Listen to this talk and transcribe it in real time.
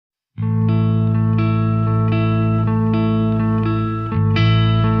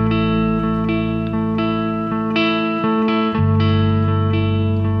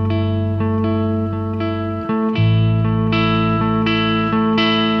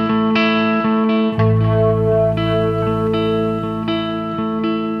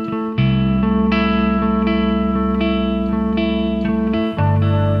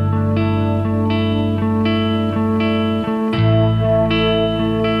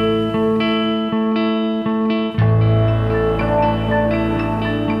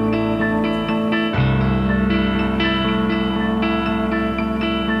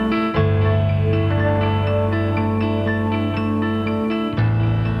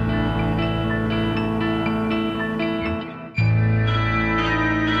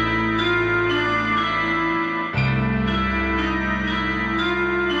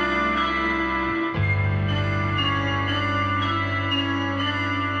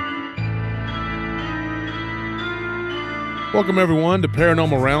Welcome, everyone, to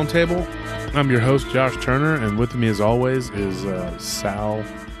Paranormal Roundtable. I'm your host, Josh Turner, and with me, as always, is Sal.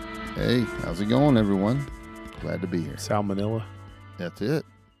 Hey, how's it going, everyone? Glad to be here. Sal Manila. That's it.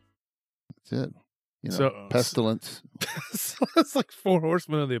 That's it. You know, So, pestilence. It's like four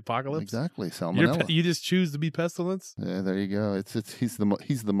horsemen of the apocalypse. Exactly, salmonella. You just choose to be pestilence? Yeah, there you go. He's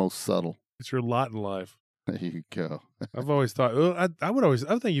the most subtle. It's your lot in life. There you go. I've always thought, I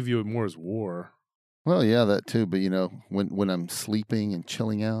would think you view it more as war. Well, yeah, that too. But, you know, when I'm sleeping and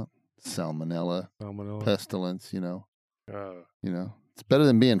chilling out, salmonella. Pestilence, you know. It's better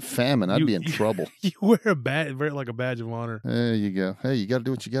than being famine. I'd be in trouble. You wear it like a badge of honor. There you go. Hey, you got to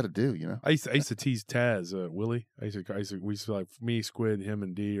do what you got to do, you know. I used to tease Taz, Willie. We used to like me, Squid, him,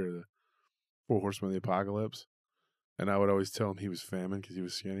 and D are the four horsemen of the apocalypse. And I would always tell him he was famine because he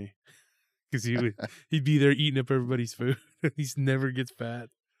was skinny. Because he'd be there eating up everybody's food. He never gets fat.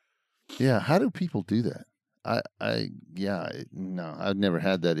 Yeah, how do people do that? No, I've never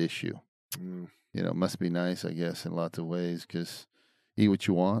had that issue. You know, it must be nice, I guess, in lots of ways, because eat what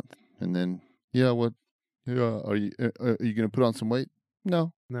you want, and then, are you going to put on some weight?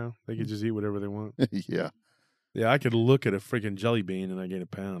 No, they could just eat whatever they want. Yeah, I could look at a freaking jelly bean and I gain a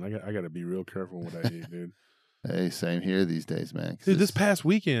pound. I got to be real careful what I eat, dude. Hey, same here these days, man. Dude, this past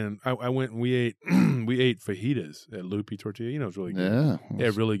weekend, I went and we ate fajitas at Lupi Tortilla. You know, it's really good. Yeah. They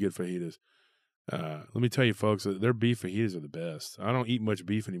have really good fajitas. Let me tell you, folks, their beef fajitas are the best. I don't eat much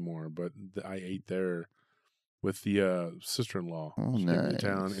beef anymore, but I ate there with the sister-in-law. Oh, she nice. came to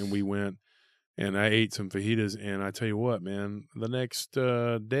town, and we went, and I ate some fajitas, and I tell you what, man, the next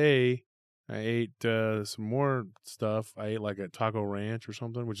day, I ate some more stuff. I ate like a Taco Ranch or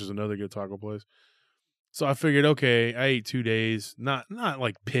something, which is another good taco place. So I figured, okay, I ate 2 days, not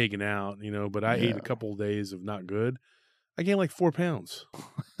like pigging out, you know, but I ate a couple of days of not good. I gained like 4 pounds.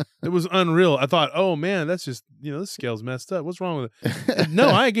 It was unreal. I thought, oh man, that's just, this scale's messed up. What's wrong with it? No,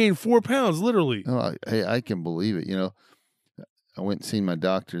 I gained 4 pounds, literally. Oh, hey, I can believe it. You know, I went and seen my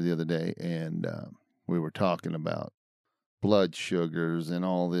doctor the other day, and we were talking about blood sugars and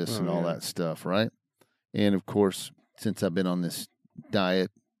all this all that stuff, right? And of course, since I've been on this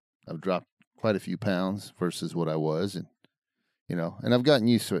diet, I've dropped quite a few pounds versus what I was, and and I've gotten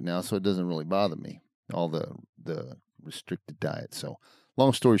used to it now, so it doesn't really bother me, all the restricted diet. So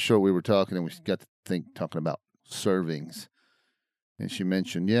long story short, we were talking, and we got to talking about servings, and she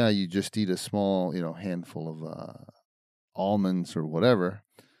mentioned, you just eat a small, handful of almonds or whatever,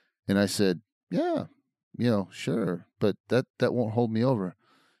 and I said, sure, but that won't hold me over.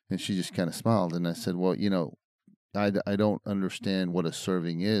 And she just kind of smiled, and I said, well, I don't understand what a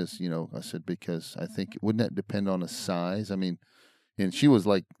serving is, I said, because I think, wouldn't that depend on a size? I mean, and she was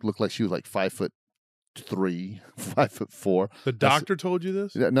looked like she was like 5'3", 5'4". The doctor told you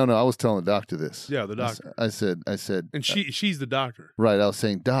this? No, I was telling the doctor this. Yeah, the doctor. I said. And she's the doctor. Right. I was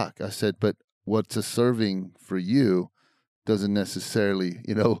saying, Doc, I said, but what's a serving for you doesn't necessarily,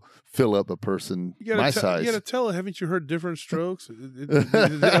 fill up a person my size. You got to tell her, haven't you heard different strokes?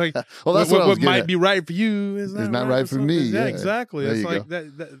 Well, that's what might be right for you is not right for me. Yeah, exactly. There it's you like go.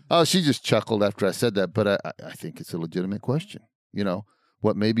 that. Oh, she just chuckled after I said that, but I think it's a legitimate question.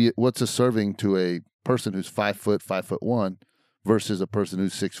 What's a serving to a person who's 5 foot, 5'1", versus a person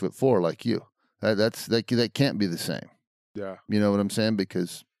who's 6'4" like you? That can't be the same. Yeah. You know what I'm saying?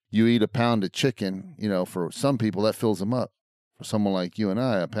 Because you eat a pound of chicken, for some people that fills them up. For someone like you and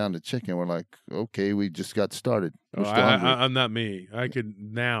I, a pound of chicken, we're like, okay, we just got started. I'm not me. I can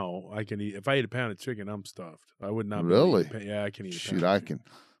eat. If I eat a pound of chicken, I'm stuffed. I would not. Really? I can eat. Shoot, I can.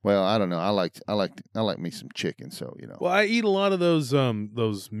 Well, I don't know. I like me some chicken. So Well, I eat a lot of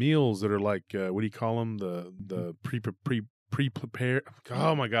those meals that are like what do you call them? The pre-prepared.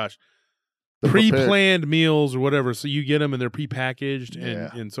 Oh my gosh. Pre-planned meals or whatever. So you get them and they're pre-packaged,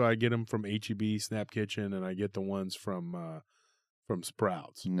 and so I get them from H-E-B, Snap Kitchen, and I get the ones from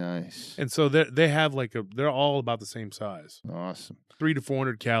Sprouts. Nice. And so they have they're all about the same size. Awesome. 300 to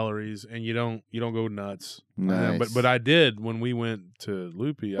 400 calories, and you don't go nuts. Nice. But I did when we went to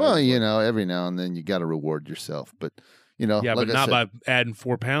Lupi. Well, every now and then you got to reward yourself, but but not by adding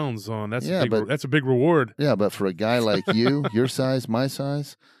 4 pounds on. That's a big reward. Yeah, but for a guy like you, your size, my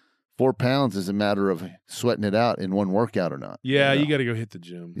size, 4 pounds is a matter of sweating it out in one workout or not. Yeah, you got to go hit the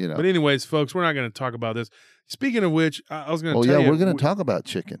gym. But anyways, folks, we're not going to talk about this. Speaking of which, I was going to tell you. We're going to talk about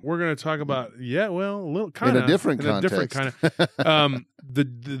chicken. We're going to talk about, a little kind of. In a different context.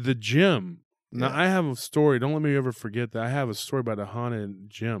 The gym. Now, I have a story. Don't let me ever forget that. I have a story about a haunted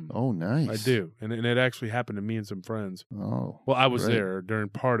gym. Oh, nice. I do. And it actually happened to me and some friends. Oh. Well, I was there during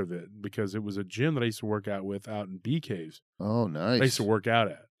part of it because it was a gym that I used to work out with out in Bee Caves. Oh, nice. I used to work out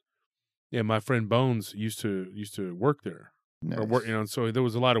at. Yeah, my friend Bones used to work there. Nice. So there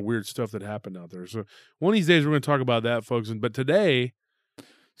was a lot of weird stuff that happened out there. So one of these days we're going to talk about that, folks. But today,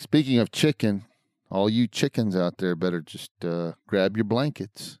 speaking of chicken, all you chickens out there better just grab your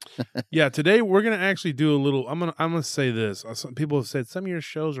blankets. yeah, today we're going to actually do a little. I'm gonna say this. Some people have said some of your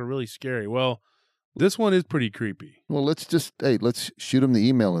shows are really scary. Well, this one is pretty creepy. Well, let's shoot them the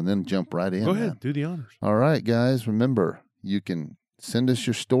email and then jump right in. Go ahead, man. do the honors. All right, guys. Remember, you can send us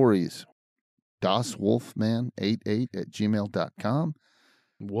your stories. DasWolfman88@gmail.com.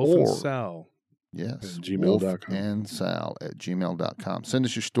 Wolf and Sal. Yes. gmail.com. Wolf and Sal @gmail.com. Send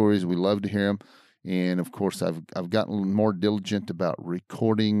us your stories. We love to hear them. And of course, I've gotten more diligent about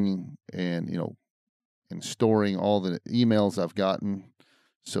recording and and storing all the emails I've gotten.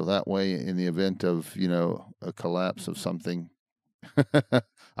 So that way, in the event of, a collapse of something,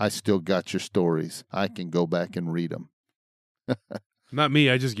 I still got your stories. I can go back and read them. Not me.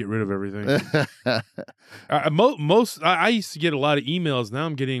 I just get rid of everything. I used to get a lot of emails. Now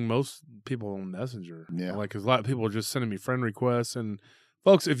I'm getting most people on Messenger. Yeah. Because a lot of people are just sending me friend requests. And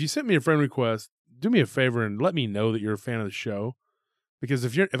folks, if you sent me a friend request, do me a favor and let me know that you're a fan of the show. Because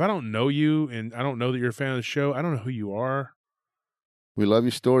if I don't know you and I don't know that you're a fan of the show, I don't know who you are. We love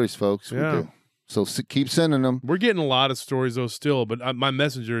your stories, folks. Yeah. We do. So keep sending them. We're getting a lot of stories though still, but my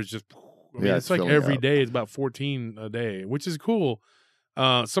Messenger is just. It's like every day. It's about 14 a day, which is cool.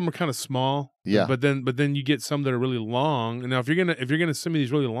 Some are kind of small, yeah. But then you get some that are really long. And now if you're gonna send me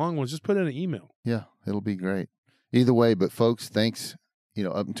these really long ones, just put in an email. Yeah, it'll be great. Either way, but folks, thanks.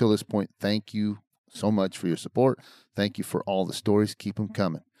 Up until this point, thank you so much for your support. Thank you for all the stories. Keep them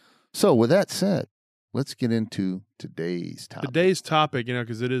coming. So with that said, let's get into today's topic. Today's topic,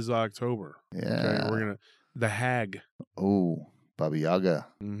 because it is October. Yeah, okay, the hag. Oh, Baba Yaga.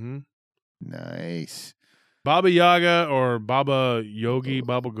 Mm-hmm. Nice. Baba Yaga or Baba Yogi,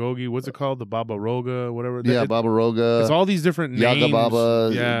 Baba Gogi, what's it called? The Baba Roga, whatever. Yeah, Baba Roga. It's all these different names. Yaga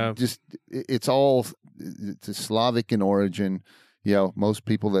Baba. Yeah. It's a Slavic in origin. Most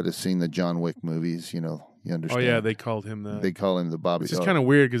people that have seen the John Wick movies, you understand. Oh, yeah, they called him that. They call him the Baba Yaga. It's kind of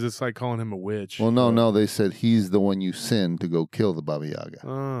weird because it's like calling him a witch. Well, no, they said he's the one you send to go kill the Baba Yaga. Oh.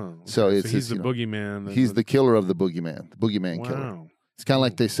 Okay. So he's the boogeyman. He's the killer of the boogeyman, the boogeyman killer. It's kind of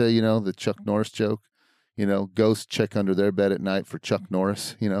like they say, the Chuck Norris joke. Ghosts check under their bed at night for Chuck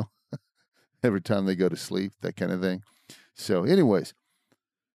Norris, every time they go to sleep, that kind of thing. So anyways,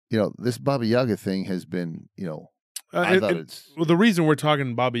 this Baba Yaga thing has been, well, the reason we're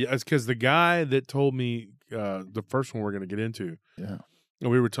talking Baba Yaga is because the guy that told me the first one we're going to get into, yeah, and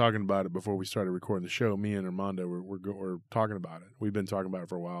we were talking about it before we started recording the show. Me and Armando were talking about it. We've been talking about it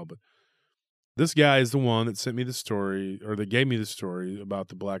for a while, but this guy is the one that sent me the story, or that gave me the story about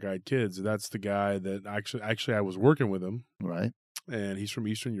the black-eyed kids. That's the guy that actually I was working with him, right? And he's from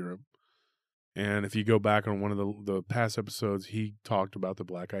Eastern Europe. And if you go back on one of the past episodes, he talked about the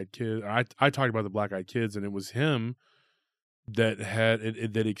black-eyed kid. I talked about the black-eyed kids, and it was him that had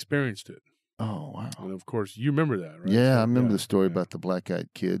that experienced it. Oh, wow! And of course, you remember that, right? Yeah, I remember the story about the black-eyed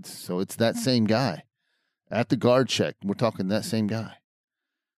kids. So it's that same guy at the guard check. We're talking that same guy.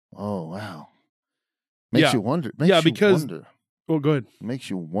 Oh, wow! Makes you wonder. Well, go ahead. Makes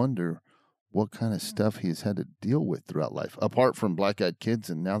you wonder what kind of stuff he's had to deal with throughout life, apart from black-eyed kids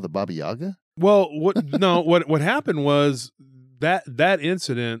and now the Baba Yaga. Well, what happened was that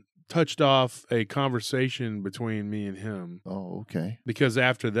incident touched off a conversation between me and him. Oh, okay. Because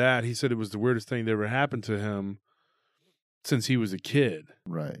after that, he said it was the weirdest thing that ever happened to him since he was a kid.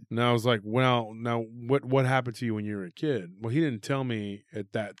 Right. And I was like, well, now what happened to you when you were a kid? Well, he didn't tell me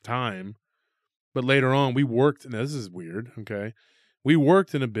at that time, but later on we worked, and this is weird, okay? We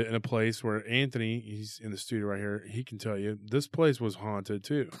worked in a place where Anthony, he's in the studio right here, he can tell you, this place was haunted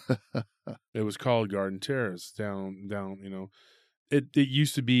too. It was called Garden Terrace down, It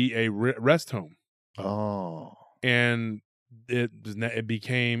used to be a rest home. Oh. And it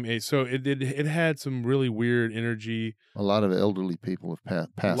became it had some really weird energy. A lot of elderly people have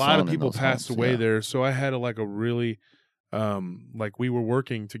passed. A lot of people passed homes, away there. So I had a really we were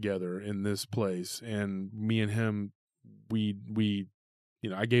working together in this place, and me and him, we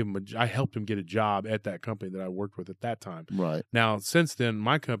I helped him get a job at that company that I worked with at that time. Right. Now, since then,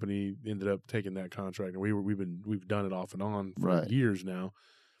 my company ended up taking that contract, and we've done it off and on for years now.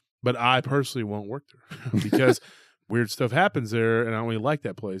 But I personally won't work there because weird stuff happens there, and I don't really like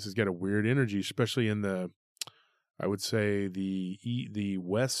that place. It's got a weird energy, especially in I would say the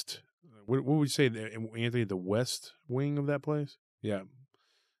west. What would you say, Anthony? The west wing of that place, yeah,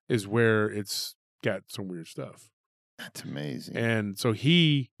 is where it's got some weird stuff. That's amazing. And so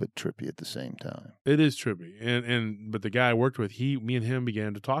but trippy at the same time. It is trippy. But the guy I worked with, me and him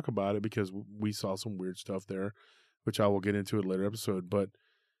began to talk about it because we saw some weird stuff there. which I will get into in a later episode. But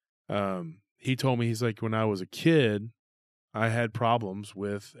he told me, he's like, when I was a kid, I had problems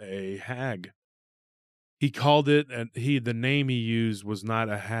with a hag. He called it, and the name he used was not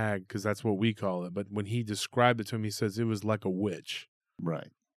a hag, because that's what we call it. But when he described it to him, he says it was like a witch. Right.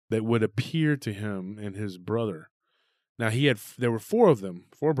 That would appear to him and his brother. Now there were 4 of them,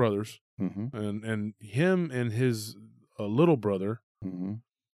 4 brothers, and him and his little brother.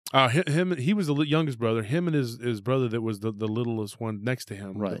 He was the youngest brother. Him and his brother that was the littlest one next to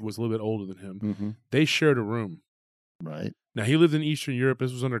him, that was a little bit older than him. They shared a room. Right. Now he lived in Eastern Europe.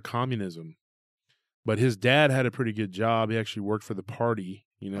 This was under communism, but his dad had a pretty good job. He actually worked for the party,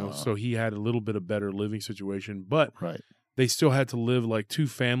 so he had a little bit of better living situation. But they still had to live like 2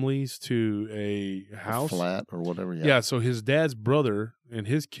 families to a house, a flat or whatever. Yeah. So his dad's brother and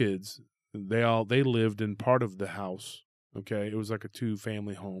his kids, they lived in part of the house. Okay, it was like a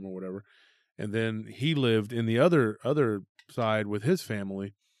 2-family home or whatever, and then he lived in the other side with his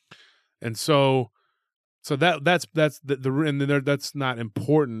family, and so that's that's not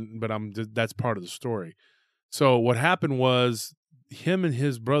important, but that's part of the story. So what happened was him and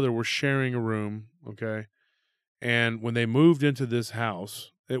his brother were sharing a room. Okay. And when they moved into this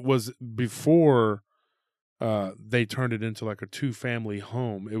house, it was before they turned it into like a 2-family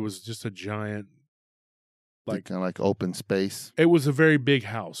home. It was just a giant, like kind of like open space. It was a very big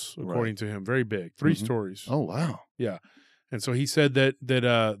house, according to him, very big, 3 stories. Oh wow! Yeah, and so he said that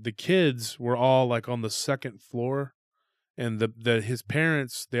the kids were all like on the 2nd floor, and his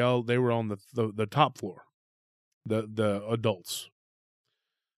parents they were on the top floor, the adults.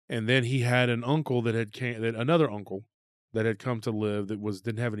 And then he had an uncle another uncle that had come to live that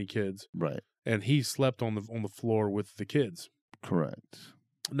didn't have any kids. Right. And he slept on the floor with the kids. Correct.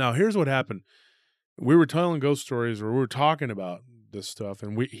 Now, here's what happened. We were telling ghost stories, or we were talking about this stuff,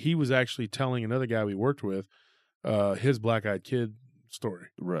 and he was actually telling another guy we worked with his black-eyed kid story.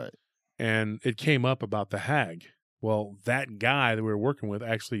 Right. And it came up about the hag. Well, that guy that we were working with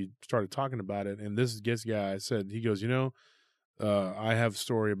actually started talking about it, and this guy said, he goes, I have a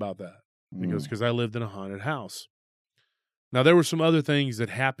story about that. Because I lived in a haunted house. Now, there were some other things that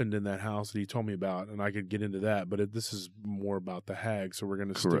happened in that house that he told me about, and I could get into that, but this is more about the hag, so we're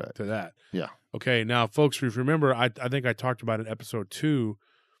going to stick to that. Yeah. Okay, now, folks, if you remember, I think I talked about in episode 2,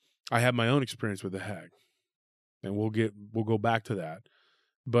 I had my own experience with the hag, and we'll go back to that.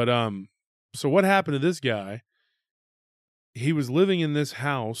 But so what happened to this guy? He was living in this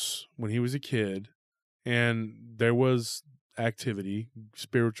house when he was a kid, and there was activity,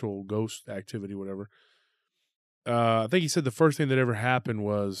 spiritual ghost activity, whatever. I think he said the first thing that ever happened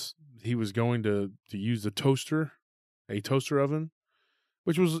was he was going to use a toaster oven,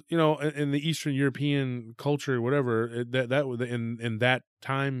 which was, in the Eastern European culture, whatever, that was in that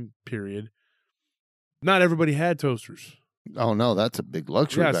time period, not everybody had toasters. Oh no, that's a big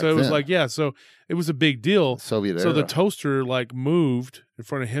luxury. Yeah, back so it was then. so it was a big deal. Soviet era. So the toaster moved in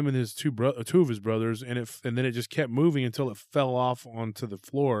front of him and his two of his brothers, and then it just kept moving until it fell off onto the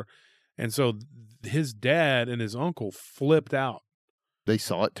floor, and so his dad and his uncle flipped out. They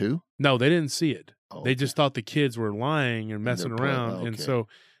saw it too? No, they didn't see it. Oh, they just thought the kids were lying and messing around, and so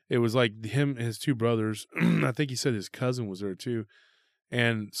it was like him and his 2 brothers. I think he said his cousin was there too,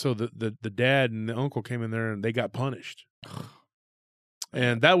 and so the dad and the uncle came in there and they got punished.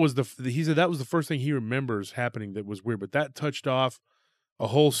 And that was he said that was the first thing he remembers happening that was weird, but that touched off a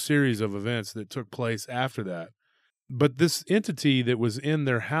whole series of events that took place after that. But this entity that was in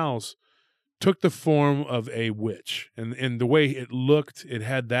their house took the form of a witch, and the way it looked, it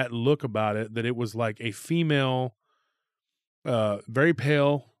had that look about it, that it was like a female, very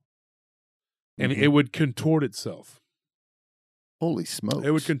pale, and it would contort itself. Holy smokes. It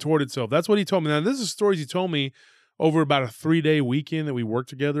would contort itself. That's what he told me. Now, this is stories he told me over about a 3-day weekend that we worked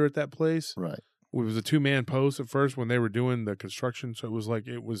together at that place. Right. It was a 2-man post at first when they were doing the construction. So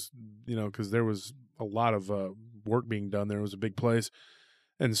it was, because there was a lot of work being done there. It was a big place.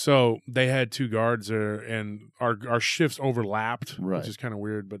 And so they had 2 guards there, and our shifts overlapped, which is kind of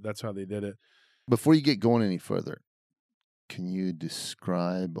weird, but that's how they did it. Before you get going any further, can you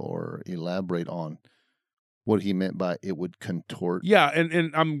describe or elaborate on what he meant by it would contort? Yeah,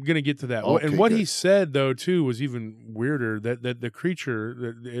 and I'm going to get to that. Okay, and what good. he said, though, too, was even weirder, that the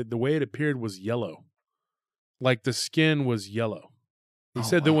creature, the way it appeared was yellow. Like the skin was yellow. He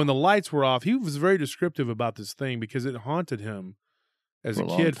said that when the lights were off, he was very descriptive about this thing because it haunted him as a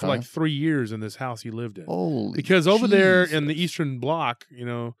kid for like 3 years in this house he lived in. Holy because over there in the Jesus. Eastern Bloc,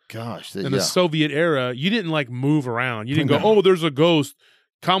 Gosh, in the Soviet era, you didn't like move around. You didn't go, No. oh, there's a ghost.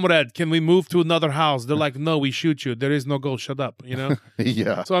 comrade, can we move to another house? They're like, no, we shoot you. There is no goal. Shut up. You know?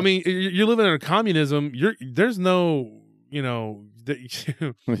 Yeah. So, I mean, you're living under communism. There's no, you know,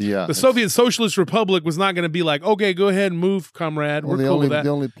 yeah. The Soviet Socialist Republic was not going to be like, okay, go ahead and move, comrade. We're cool with that. The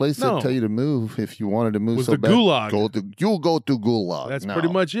only place they'd tell you to move if you wanted to move was so the bad. Gulag. You'll go to Gulag. That's pretty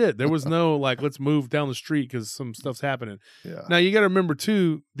much it. There was no like, let's move down the street because some stuff's happening. Yeah. Now you got to remember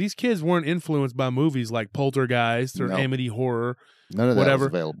too, these kids weren't influenced by movies like Poltergeist or Amity Horror. None of that whatever.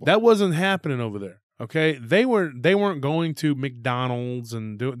 was available. That wasn't happening over there. Okay, they weren't going to McDonald's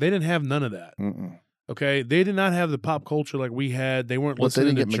and they didn't have none of that. Okay, they did not have the pop culture like we had. They weren't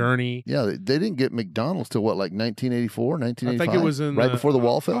listening to Journey. They didn't get McDonald's till what, like 1984, 1985? I think it was right before the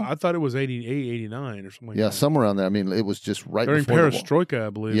wall fell. I thought it was 88, 89 or something like that. Yeah, somewhere around there. I mean, it was just right during before Perestroika, the wall. I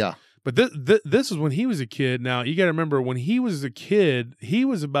believe. Yeah. But this is when he was a kid. Now, you got to remember, when he was a kid, he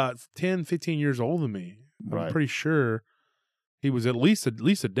was about 10, 15 years older than me. I'm pretty sure he was at least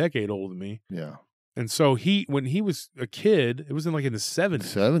a decade older than me. Yeah. And so when he was a kid, it was in the 70s.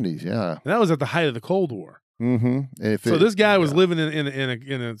 70s, yeah. And that was at the height of the Cold War. Mm-hmm. So this guy was living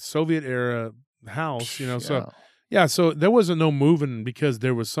in a Soviet era house, you know. So so there wasn't no moving because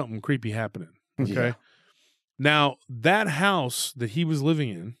there was something creepy happening. Okay. Yeah. Now that house that he was living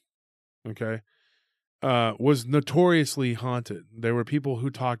in, okay, was notoriously haunted. There were people who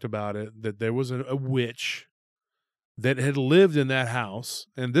talked about it, that there was a witch that had lived in that house,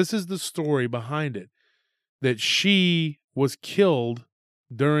 and this is the story behind it, that she was killed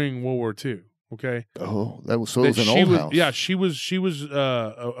during World War II. Okay. Oh, it was an old house. Yeah, she was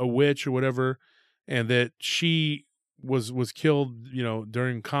a witch or whatever, and that she was killed, you know,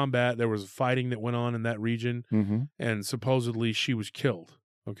 during combat. There was fighting that went on in that region, and supposedly she was killed.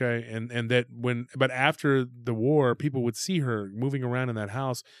 Okay, and that but after the war, people would see her moving around in that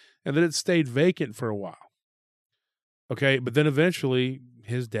house, and that it stayed vacant for a while. Okay, but then eventually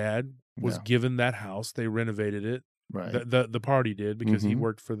his dad was given that house. They renovated it. Right. The party did, because he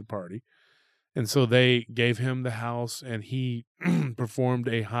worked for the party. And so they gave him the house, and he performed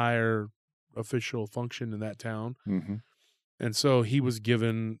a higher official function in that town. And so he was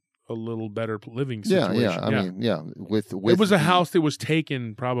given a little better living situation. I mean, with it was a house that was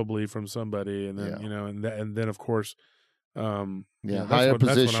taken probably from somebody, and then you know, and then of course, higher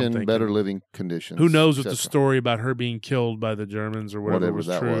position, better living conditions. Who knows what the story about her being killed by the Germans or whatever was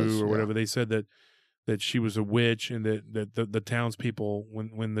true, or whatever. They said that she was a witch, and that the townspeople,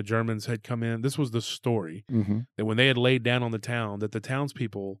 when the Germans had come in, this was the story, that when they had laid down on the town, that the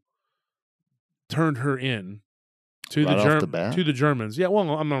townspeople turned her in to the Germans. Yeah, well,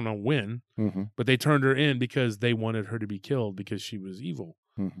 I don't know when, but they turned her in because they wanted her to be killed because she was evil.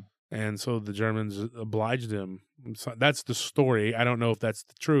 And so the Germans obliged them. So that's the story. I don't know if that's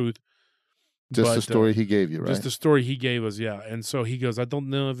the truth. Just the story he gave you, right? Just the story he gave us, yeah. And so he goes, I don't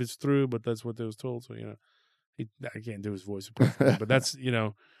know if it's true, but that's what they was told. So, you know, I can't do his voice, but that's, you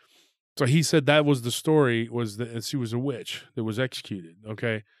know. So he said that was the story, was that she was a witch that was executed,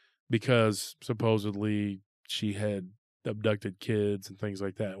 okay, because supposedly she had abducted kids and things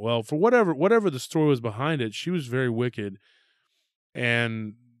like that. Well, for whatever the story was behind it, she was very wicked.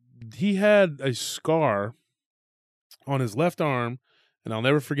 And he had a scar on his left arm, and I'll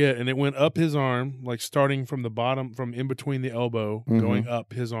never forget, and it went up his arm, like starting from the bottom, from in between the elbow, going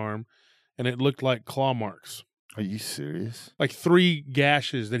up his arm, and it looked like claw marks. Are you serious? Like 3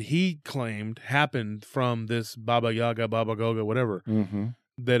 gashes that he claimed happened from this Baba Yaga, Baba Goga, whatever,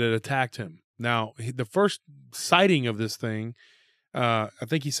 that had attacked him. Now, the first sighting of this thing, I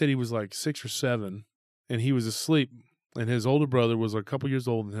think he said he was like 6 or 7, and he was asleep. And his older brother was a couple years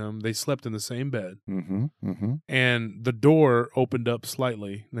older than him. They slept in the same bed. And the door opened up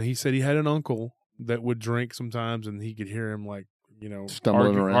slightly. Now, he said he had an uncle that would drink sometimes, and he could hear him, like, you know,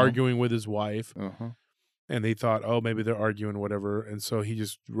 arguing with his wife. And they thought, oh, maybe they're arguing, whatever. And so he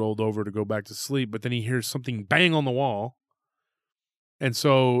just rolled over to go back to sleep. But then he hears something bang on the wall. And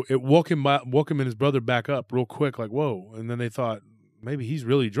so it woke him and his brother back up real quick, like, whoa. And then they thought, maybe he's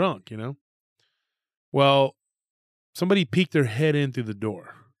really drunk, you know? Well, somebody peeked their head in through the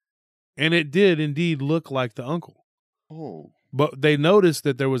door, and it did indeed look like the uncle. Oh. But they noticed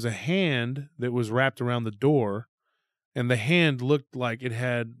that there was a hand that was wrapped around the door, and the hand looked like it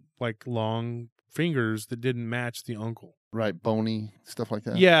had like long fingers that didn't match the uncle. Right, bony, stuff like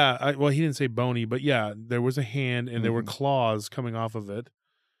that? Yeah, well, he didn't say bony, but yeah, there was a hand, and there were claws coming off of it,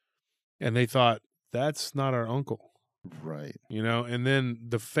 and they thought, that's not our uncle. Right. You know, and then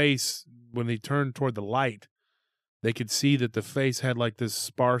the face, when they turned toward the light, they could see that the face had like this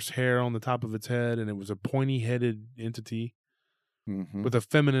sparse hair on the top of its head, and it was a pointy-headed entity with a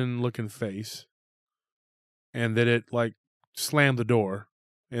feminine-looking face, and that it like slammed the door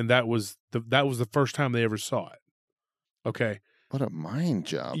and that was the first time they ever saw it. Okay. What a mind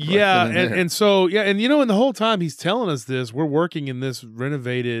job. Yeah, right and so and and the whole time he's telling us this, we're working in this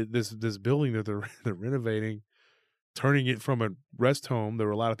renovated this building that they're renovating, turning it from a rest home. There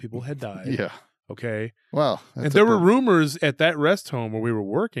were a lot of people had died. Yeah. Okay. Wow. And there were rumors at that rest home where we were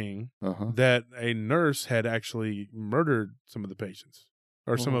working that a nurse had actually murdered some of the patients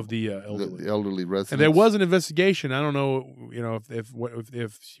or some of the elderly. The elderly residents. And there was an investigation. I don't know,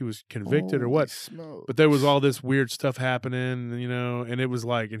 if she was convicted or what. Smokes. But there was all this weird stuff happening, and it was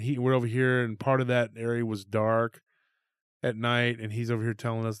like, and we're over here, and part of that area was dark at night, and he's over here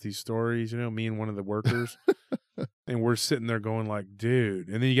telling us these stories, me and one of the workers. And we're sitting there going like, dude,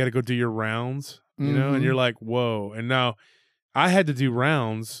 and then you got to go do your rounds, and you're like, whoa. And now I had to do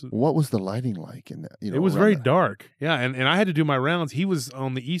rounds. What was the lighting like in that? It was very dark. Yeah. And I had to do my rounds. He was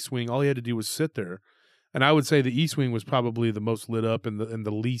on the east wing. All he had to do was sit there. And I would say the east wing was probably the most lit up and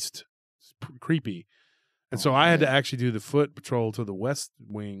the least creepy. And so I had to actually do the foot patrol to the west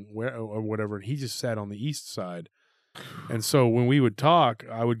wing or whatever. And he just sat on the east side. And so when we would talk,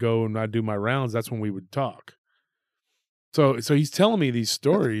 I would go and I'd do my rounds. That's when we would talk. So he's telling me these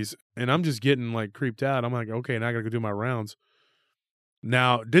stories, and I'm just getting like creeped out. I'm like, okay, now I gotta go do my rounds.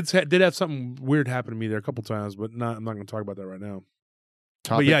 Now, did have something weird happen to me there a couple times, but I'm not gonna talk about that right now.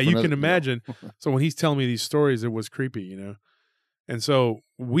 But yeah, you can imagine. So when he's telling me these stories, it was creepy, And so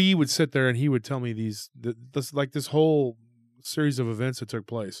we would sit there, and he would tell me this whole series of events that took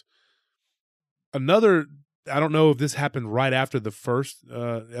place. Another, I don't know if this happened right after the first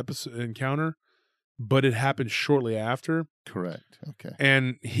episode encounter, but it happened shortly after. Correct. Okay.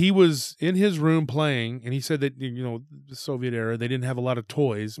 And he was in his room playing, and he said that, the Soviet era, they didn't have a lot of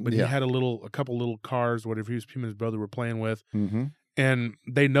toys, but he had a couple little cars, whatever him and his brother were playing with. Mm-hmm. And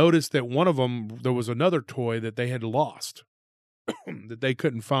they noticed that one of them, there was another toy that they had lost that they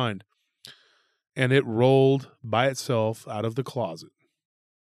couldn't find. And it rolled by itself out of the closet.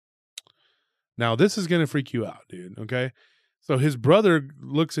 Now, this is going to freak you out, dude. Okay. So his brother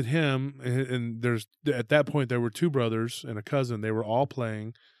looks at him, and at that point there were two brothers and a cousin. They were all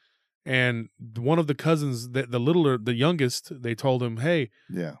playing, and one of the cousins, the youngest, they told him, "Hey,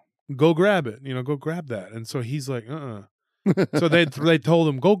 go grab it. Go grab that." And so he's like, So they told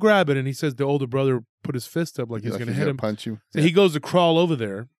him, "Go grab it," and he says the older brother put his fist up like he's going to hit him, punch you. So he goes to crawl over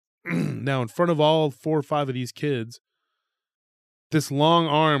there. Now in front of all 4 or 5 of these kids, this long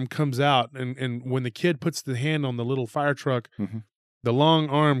arm comes out, and when the kid puts the hand on the little fire truck, the long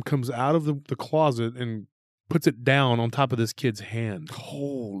arm comes out of the closet and puts it down on top of this kid's hand.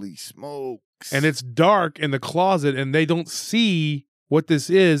 Holy smokes. And it's dark in the closet, and they don't see what this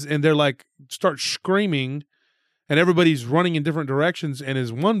is, and they're like, start screaming, and everybody's running in different directions, and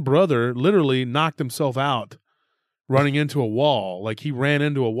his one brother literally knocked himself out running into a wall. Like, he ran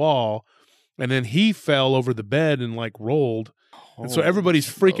into a wall, and then he fell over the bed and like rolled. And so everybody's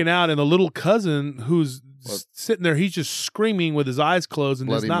freaking out, and the little cousin who's sitting there, he's just screaming with his eyes closed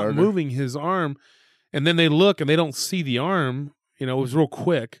and is not moving his arm. And then they look, and they don't see the arm. It was real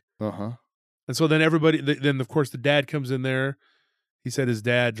quick. And so then then of course the dad comes in there. He said his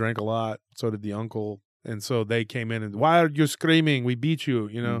dad drank a lot. So did the uncle. And so they came in and, "Why are you screaming? We beat you,"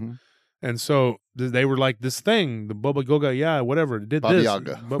 And so they were like, this thing, the Baba Yaga, whatever, it did Baba this.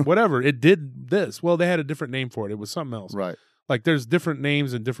 Yaga. But whatever, it did this. Well, they had a different name for it. It was something else. Right. Like, there's different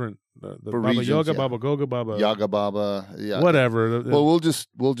names and different Baba Yaga, Baba Goga, Baba Yaga, Baba, whatever. Well, we'll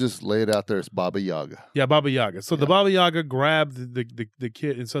just lay it out there. It's Baba Yaga. Yeah, Baba Yaga. So the Baba Yaga grabbed the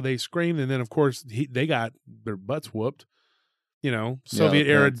kid, and so they screamed, and then of course they got their butts whooped. Soviet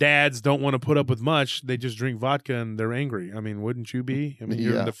era dads don't want to put up with much. They just drink vodka and they're angry. I mean, wouldn't you be? I mean,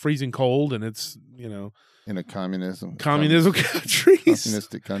 you're in the freezing cold, and it's in a communistic countries,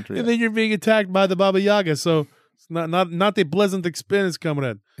 and then you're being attacked by the Baba Yaga. So it's not the pleasant experience coming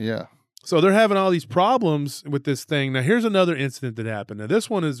in. Yeah. So they're having all these problems with this thing. Now, here's another incident that happened. Now, this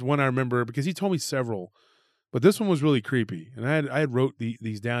one is one I remember because he told me several, but this one was really creepy. And I had wrote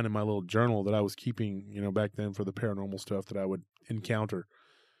these down in my little journal that I was keeping, back then for the paranormal stuff that I would encounter.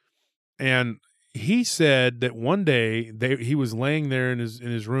 And he said that one day he was laying there in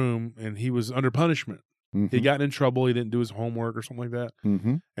his room, and he was under punishment. He got in trouble. He didn't do his homework or something like that.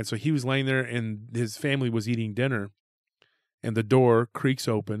 And so he was laying there, and his family was eating dinner, and the door creaks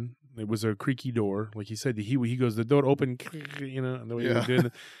open. It was a creaky door. Like he said, he goes, the door open, and the way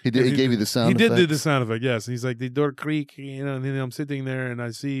he did. He gave you the sound effect. He did do the sound effect, yes. And he's like, the door creak, and then I'm sitting there, and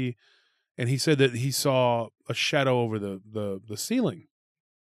I see, and he said that he saw a shadow over the ceiling.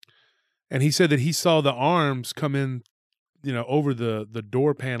 And he said that he saw the arms come in, over the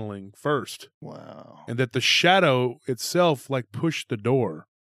door paneling first. Wow. And that the shadow itself like pushed the door.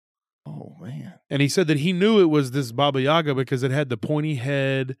 Oh, man. And he said that he knew it was this Baba Yaga because it had the pointy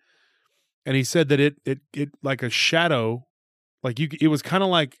head. And he said that it like a shadow, like it was kind of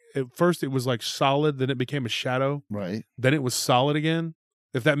like, at first it was like solid, then it became a shadow. Right. Then it was solid again,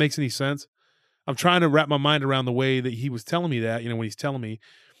 if that makes any sense. I'm trying to wrap my mind around the way that he was telling me that, when he's telling me.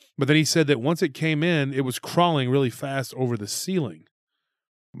 But then he said that once it came in, it was crawling really fast over the ceiling.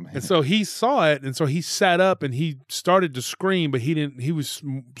 Man. And so he saw it, and so he sat up and he started to scream, but he was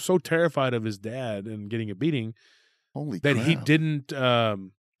so terrified of his dad and getting a beating that he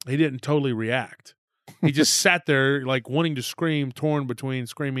didn't totally react. He just sat there like wanting to scream, torn between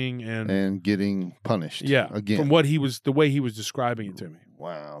screaming and getting punished. Yeah, again from the way he was describing it to me.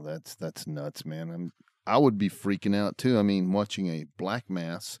 Wow, that's nuts, man. I would be freaking out too. I mean, watching a black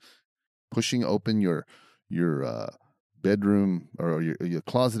mass pushing open your bedroom or your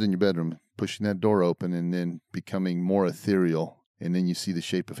closet in your bedroom, pushing that door open, and then becoming more ethereal, and then you see the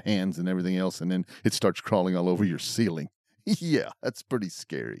shape of hands and everything else, and then it starts crawling all over your ceiling. Yeah, that's pretty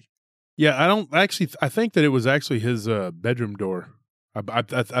scary. Yeah, I think that it was actually his bedroom door.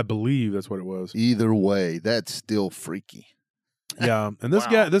 I believe that's what it was. Either way, that's still freaky. Yeah, and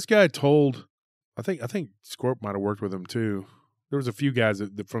this guy told, I think Scorp might have worked with him too. There was a few guys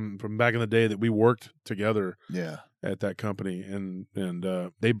that from back in the day that we worked together. Yeah. At that company, and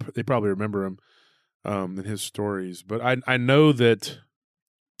they probably remember him and his stories. But I know that,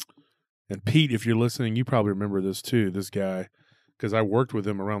 and Pete, if you're listening, you probably remember this too. This guy, because I worked with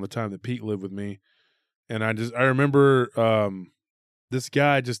him around the time that Pete lived with me, and I remember this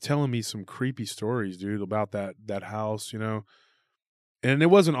guy just telling me some creepy stories, dude, about that house, And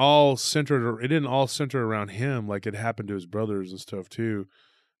it wasn't all centered. It didn't all center around him, like it happened to his brothers and stuff too.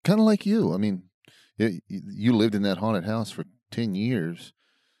 Kind of like you. I mean, you lived in that haunted house for 10 years,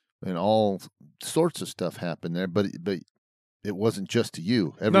 and all sorts of stuff happened there. But it wasn't just to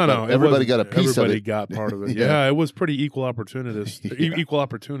you. Everybody got a piece of it. Everybody got part of it. Yeah, it was pretty equal opportunist. Equal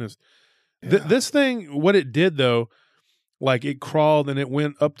opportunist. Yeah. This thing, what it did though, like it crawled and it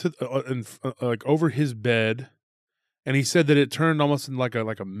went up to like over his bed. And he said that it turned almost in like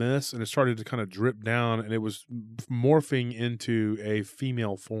a mist, and it started to kind of drip down, and it was morphing into a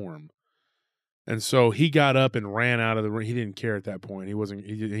female form. And so he got up and ran out of the room. He didn't care at that point.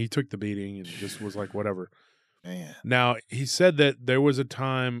 He took the beating and just was like, whatever. Man. Now, he said that there was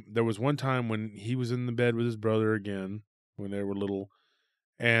one time when he was in the bed with his brother again, when they were little,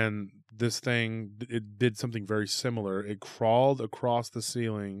 and this thing, it did something very similar. It crawled across the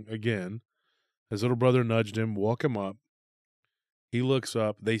ceiling again. His little brother nudged him, woke him up. He looks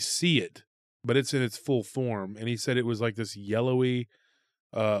up. They see it, but it's in its full form. And he said it was like this yellowy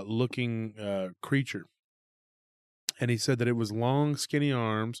looking creature. And he said that it was long, skinny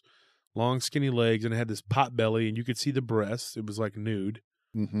arms, long, skinny legs, and it had this pot belly, and you could see the breasts. It was like nude.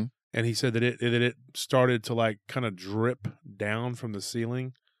 Mm-hmm. And he said that it started to like kind of drip down from the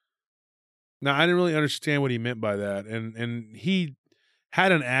ceiling. Now, I didn't really understand what he meant by that. And he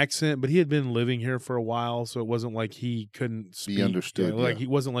had an accent, but he had been living here for a while, so it wasn't like he couldn't speak. Be understood. Like he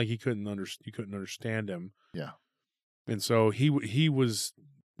wasn't like you couldn't understand him. Yeah. And so he was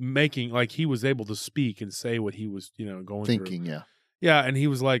making, like, he was able to speak and say what he was, going thinking. through. Yeah. Yeah, and he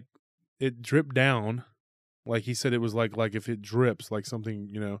was like, it dripped down. Like he said, it was like if it drips, like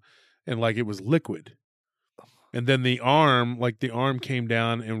something, and like it was liquid. And then the arm came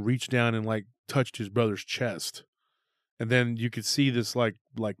down and reached down and like touched his brother's chest. And then you could see this like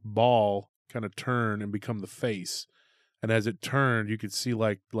ball kind of turn and become the face. And as it turned, you could see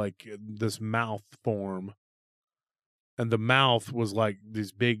like this mouth form. And the mouth was like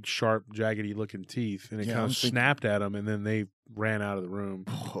these big, sharp, jaggedy looking teeth. And it kind of snapped at them, and then they ran out of the room.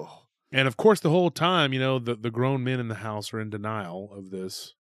 Oh. And of course, the whole time, the grown men in the house are in denial of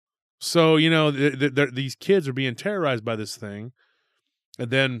this. So, these kids are being terrorized by this thing. And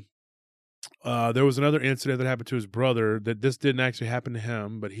then there was another incident that happened to his brother that this didn't actually happen to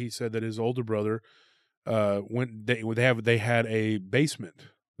him, but he said that his older brother they had a basement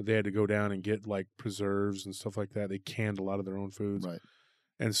that they had to go down and get like preserves and stuff like that. They canned a lot of their own foods. Right.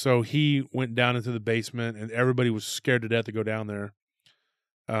 And so he went down into the basement, and everybody was scared to death to go down there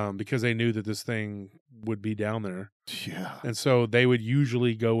because they knew that this thing would be down there. Yeah. And so they would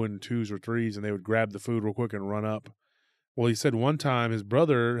usually go in 2s or 3s, and they would grab the food real quick and run up. Well, he said one time his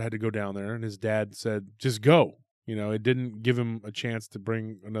brother had to go down there, and his dad said, just go. It didn't give him a chance to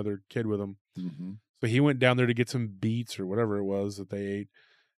bring another kid with him. Mm-hmm. So he went down there to get some beets or whatever it was that they ate.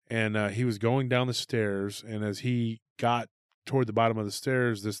 And he was going down the stairs, and as he got toward the bottom of the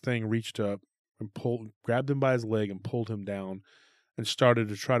stairs, this thing reached up and grabbed him by his leg and pulled him down and started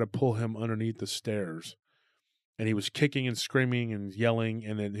to try to pull him underneath the stairs. and he was kicking and screaming and yelling,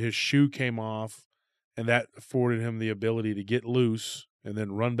 and then his shoe came off, and that afforded him the ability to get loose and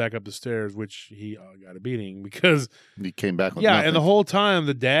then run back up the stairs, which he got a beating because he came back with yeah, nothing. and the whole time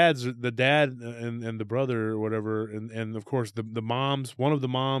the dad and the brother or whatever, and of course the moms, one of the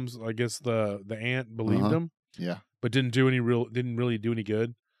moms, I guess the aunt believed him, yeah, but didn't really do any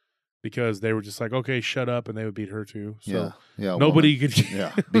good because they were just like, okay, shut up, and they would beat her too. So yeah, nobody could.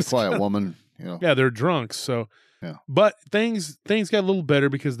 Yeah, be quiet, woman. You know. Yeah, they're drunks. So yeah, but things got a little better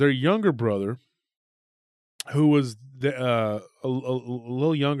because their younger brother, who was a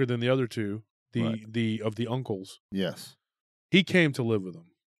little younger than the other two, the uncles. Yes. He came to live with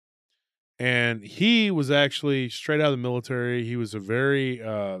them. And he was actually straight out of the military. He was a very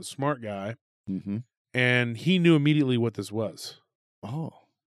smart guy. Mm-hmm. And he knew immediately what this was. Oh.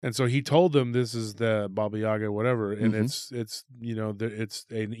 And so he told them this is the Baba Yaga, whatever. And Mm-hmm. it's it's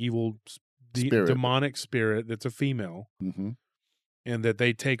an evil spirit. Demonic spirit that's a female. Mm-hmm. And that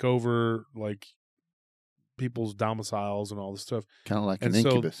they take over like people's domiciles and all this stuff, kind of like an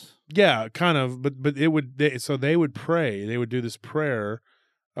incubus. Yeah, kind of. But it would they would pray. They would do this prayer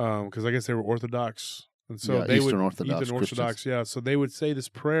because I guess they were Orthodox, and so they Eastern would Orthodox. Yeah. So they would say this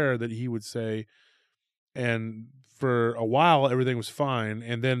prayer that he would say, and for a while everything was fine,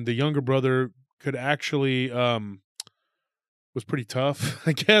 and then the younger brother could actually was pretty tough,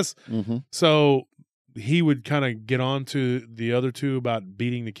 I guess. Mm-hmm. So he would kind of get on to the other two about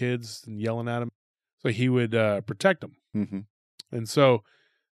beating the kids and yelling at them. So he would protect them. Mm-hmm. And so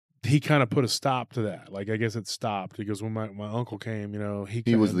he kind of put a stop to that. Like, I guess it stopped because when my uncle came,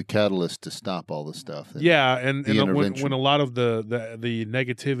 he was the catalyst to stop all the stuff. Yeah, and when a lot of the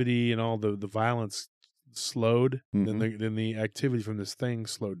negativity and all the violence slowed, mm-hmm. then the activity from this thing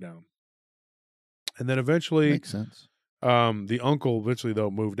slowed down. And then eventually, makes sense. The uncle eventually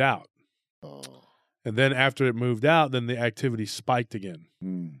though moved out. Oh. And then after it moved out, then the activity spiked again.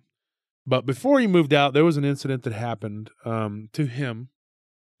 Mm. But before he moved out, there was an incident that happened to him,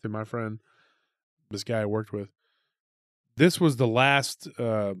 to my friend, this guy I worked with. This was the last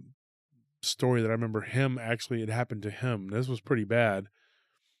story that I remember him actually, it happened to him. This was pretty bad.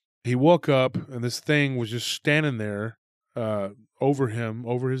 He woke up and this thing was just standing there over him,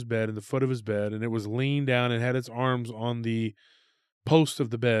 over his bed, in the foot of his bed, and it was leaned down and had its arms on the post of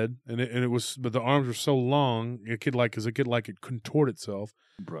the bed, and it was, but the arms were so long it could contort itself.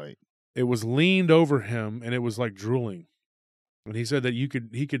 Right. It was leaned over him, and it was like drooling. And he said that he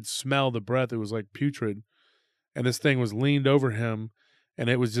could smell the breath. It was like putrid, and this thing was leaned over him, and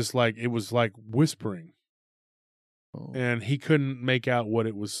it was just like whispering, and he couldn't make out what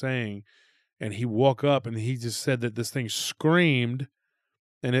it was saying. And he woke up, and he just said that this thing screamed,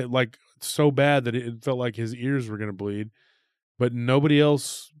 and it like so bad that it felt like his ears were going to bleed. But nobody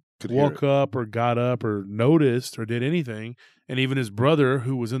else woke up or got up or noticed or did anything. And even his brother,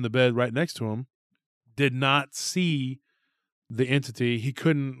 who was in the bed right next to him, did not see the entity. He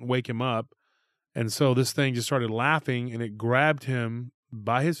couldn't wake him up. And so this thing just started laughing, and it grabbed him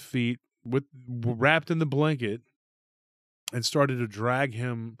by his feet, wrapped in the blanket, and started to drag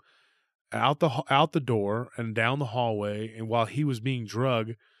him out the door and down the hallway. And while he was being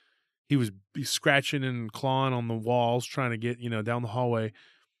drugged, he was scratching and clawing on the walls, trying to get, down the hallway,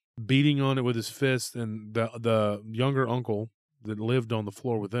 beating on it with his fist. And the younger uncle that lived on the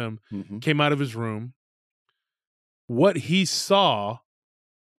floor with them came out of his room. What he saw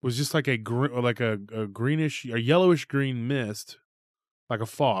was just like a greenish, a yellowish green mist, like a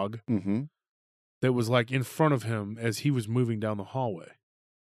fog, that was like in front of him as he was moving down the hallway.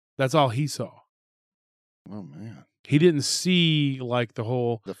 That's all he saw. Oh man. He didn't see like the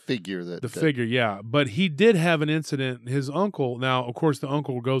figure, yeah. But he did have an incident. His uncle, now, of course, the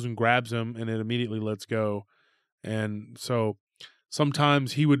uncle goes and grabs him, and it immediately lets go. And so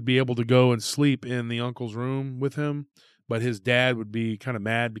sometimes he would be able to go and sleep in the uncle's room with him, but his dad would be kind of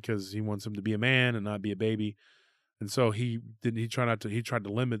mad because he wants him to be a man and not be a baby. And so he tried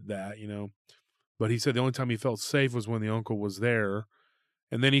to limit that, But he said the only time he felt safe was when the uncle was there.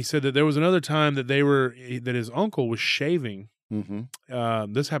 And then he said that there was another time that that his uncle was shaving.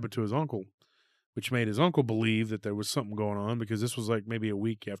 This happened to his uncle, which made his uncle believe that there was something going on because this was like maybe a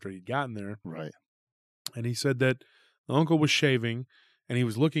week after he'd gotten there. Right. And he said that the uncle was shaving and he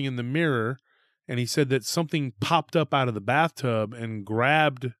was looking in the mirror, and he said that something popped up out of the bathtub and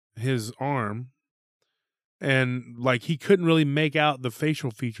grabbed his arm, and like he couldn't really make out the facial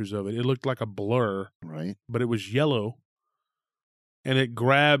features of it. It looked like a blur. Right. But it was yellow. And it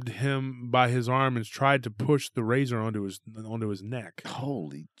grabbed him by his arm and tried to push the razor onto his neck.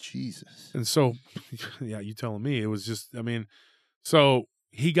 Holy Jesus. And so, yeah, you telling me. It was just, so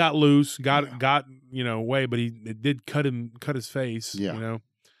he got loose, got away, but it did cut his face, and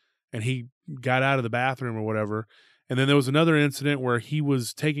he got out of the bathroom or whatever. And then there was another incident where he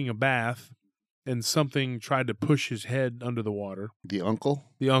was taking a bath and something tried to push his head under the water. The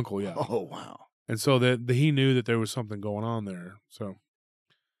uncle? The uncle, yeah. Oh, wow. And so that he knew that there was something going on there. So,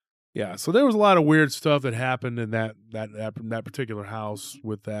 yeah. So there was a lot of weird stuff that happened in that particular house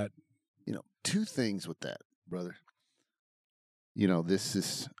with that. Two things with that, brother. This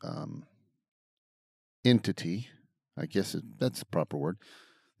is entity, I guess that's the proper word.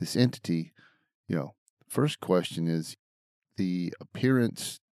 This entity, first question is the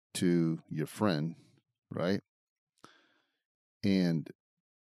appearance to your friend, right? And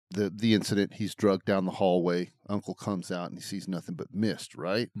the incident, he's drugged down the hallway. Uncle comes out and he sees nothing but mist,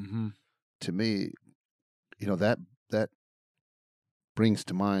 right? Mm-hmm. To me, that brings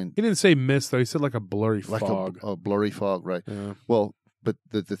to mind. He didn't say mist, though. He said like a blurry fog. A blurry fog, right? Yeah. Well, but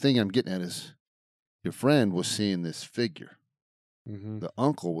the thing I'm getting at is your friend was seeing this figure. Mm-hmm. The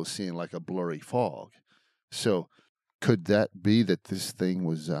uncle was seeing like a blurry fog. So could that be that this thing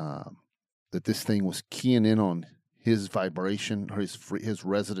was keying in on his vibration or his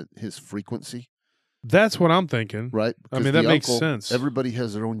frequency? That's what I'm thinking. Right? I mean, that makes sense. Everybody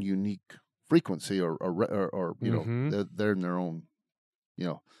has their own unique frequency or mm-hmm. they're in their own,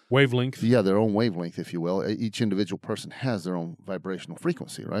 wavelength. Yeah, their own wavelength, if you will. Each individual person has their own vibrational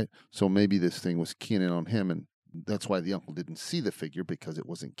frequency, right? So maybe this thing was keying in on him, and that's why the uncle didn't see the figure, because it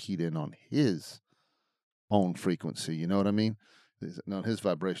wasn't keyed in on his own frequency. You know what I mean? On his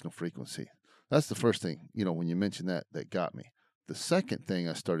vibrational frequency. That's the first thing, when you mentioned that got me. The second thing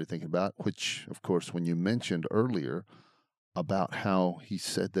I started thinking about, which, of course, when you mentioned earlier about how he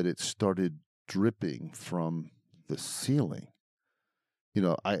said that it started dripping from the ceiling,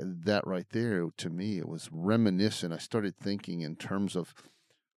 that right there, to me, it was reminiscent. I started thinking in terms of,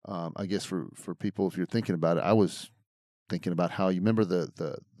 I guess for people, if you're thinking about it, I was thinking about how, you remember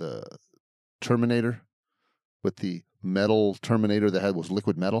the Terminator with the metal Terminator that was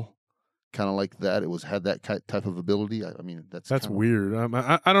liquid metal? Kind of like that. It had that type of ability. I mean, that's weird.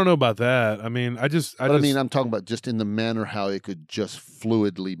 I don't know about that. I mean, I'm talking about just in the manner how it could just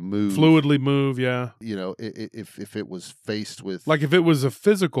fluidly move. Yeah. If it was faced with, like, if it was a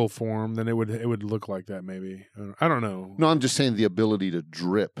physical form, then it would look like that. Maybe. I don't know. No, I'm just saying the ability to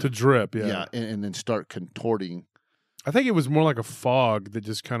drip. Yeah. Yeah, and then start contorting. I think it was more like a fog that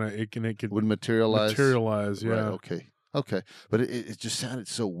just kind of it could materialize. Yeah. Right, okay. But it just sounded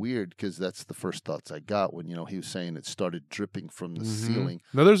so weird, because that's the first thoughts I got when, he was saying it started dripping from the mm-hmm. ceiling.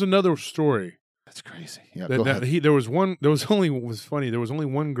 Now, there's another story. That's crazy. Yeah, go ahead. There was only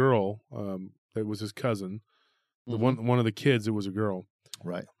one girl, that was his cousin. Mm-hmm. One of the kids, it was a girl.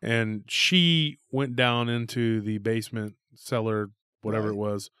 Right. And she went down into the basement cellar, whatever it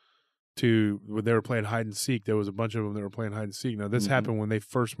was, they were playing hide and seek. There was a bunch of them that were playing hide and seek. Now, this mm-hmm. happened when they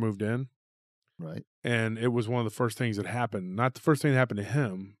first moved in. Right. And it was one of the first things that happened. Not the first thing that happened to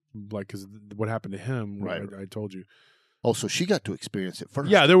him, because what happened to him, right. I told you. Oh, so she got to experience it first.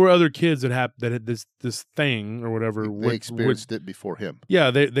 Yeah, there were other kids that had this thing or whatever. They experienced it before him.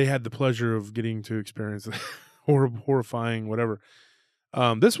 Yeah, they had the pleasure of getting to experience it. Horrifying, whatever.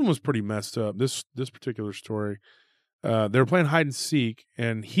 This one was pretty messed up. This particular story. They were playing hide and seek,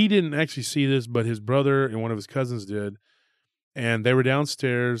 and he didn't actually see this, but his brother and one of his cousins did. And they were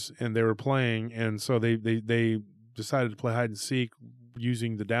downstairs and they were playing, and so they decided to play hide and seek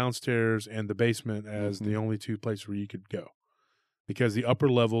using the downstairs and the basement as mm-hmm. the only two places where you could go, because the upper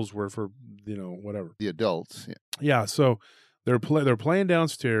levels were for whatever, the adults. Yeah. So they're playing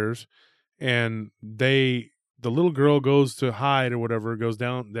downstairs, and the little girl goes to hide or whatever, goes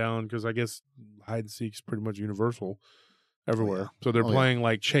down because I guess hide and seek is pretty much universal everywhere. Oh, yeah. So they're playing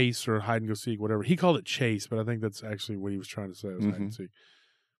like chase or hide and go seek, whatever. He called it chase, but I think that's actually what he was trying to say, was mm-hmm. hide and seek.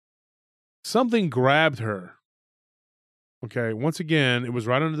 Something grabbed her. Okay, once again, it was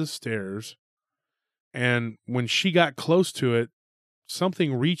right under the stairs, and when she got close to it,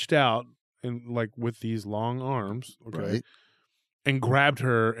 something reached out and with these long arms, okay, right. and grabbed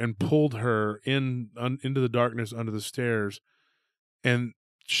her and pulled her into the darkness under the stairs. And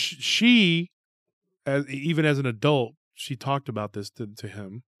she, even as an adult, she talked about this to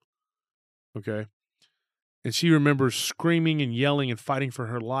him, okay? And she remembers screaming and yelling and fighting for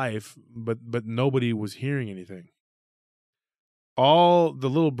her life, but nobody was hearing anything. All the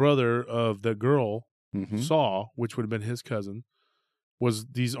little brother of the girl mm-hmm. saw, which would have been his cousin, was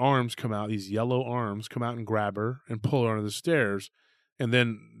these arms come out, these yellow arms come out and grab her and pull her under the stairs, and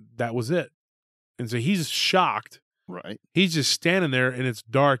then that was it. And so he's shocked. Right. He's just standing there, and it's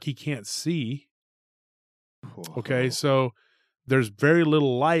dark. He can't see. Whoa. Okay, so there's very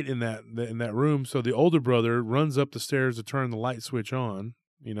little light in that room. So the older brother runs up the stairs to turn the light switch on,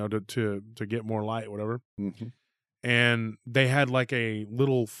 to get more light, whatever. Mm-hmm. And they had like a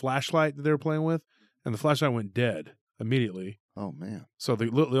little flashlight that they were playing with, and the flashlight went dead immediately. Oh man! So the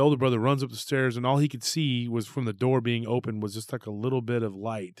older brother runs up the stairs, and all he could see was from the door being open was just like a little bit of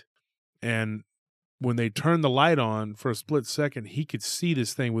light. And when they turned the light on for a split second, he could see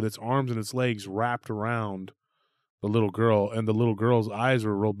this thing with its arms and its legs wrapped around the little girl, and the little girl's eyes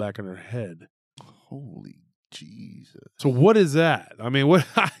were rolled back in her head. Holy Jesus! So what is that? I mean, what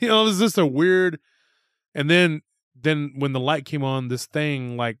it was just a weird. And then when the light came on, this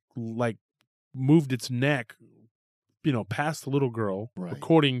thing like moved its neck, past the little girl, right,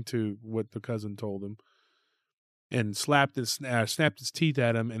 according to what the cousin told him, and snapped its teeth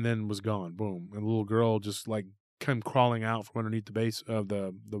at him, and then was gone. Boom! And the little girl just like came crawling out from underneath the base of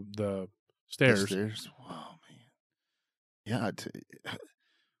the stairs. The stairs. Wow, man. Yeah.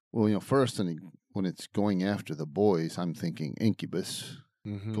 Well, first, when it's going after the boys, I'm thinking incubus.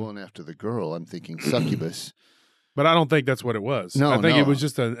 Mm-hmm. Going after the girl, I'm thinking succubus. But I don't think that's what it was. No, I think it was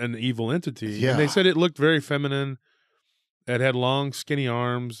just an evil entity. Yeah. And they said it looked very feminine. It had long, skinny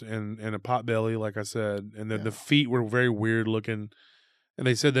arms and a pot belly, like I said. And the feet were very weird looking. And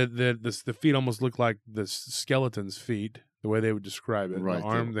they said that the feet almost looked like the skeleton's feet, the way they would describe it.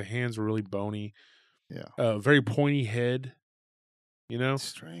 Right. The hands were really bony. Yeah. Very pointy head,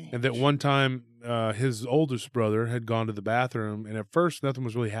 Strange. And that one time his oldest brother had gone to the bathroom, and at first nothing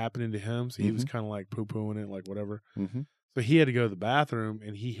was really happening to him. So he was kind of like poo-pooing it, like whatever. Mm-hmm. So he had to go to the bathroom,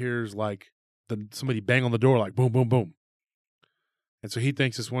 and he hears like somebody bang on the door, like boom, boom, boom. And so he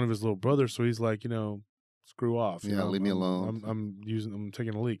thinks it's one of his little brothers. So he's like, screw off. Leave me alone. I'm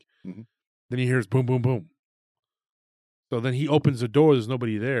taking a leak. Mm-hmm. Then he hears boom, boom, boom. So then he opens the door. There's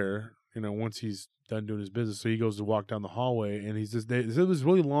nobody there, once he's done doing his business. So he goes to walk down the hallway, and it was a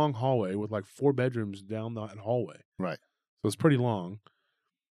really long hallway with like 4 bedrooms down that hallway. Right. So it's pretty long.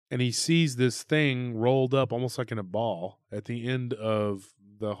 And he sees this thing rolled up almost like in a ball at the end of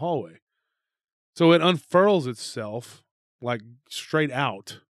the hallway. So it unfurls itself like straight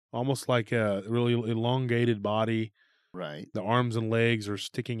out, almost like a really elongated body. Right. The arms and legs are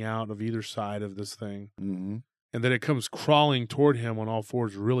sticking out of either side of this thing. Mm-hmm. And then it comes crawling toward him on all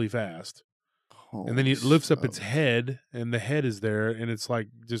fours really fast. And then he lifts up its head, and the head is there, and it's like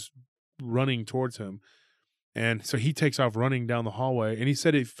just running towards him. And so he takes off running down the hallway. And he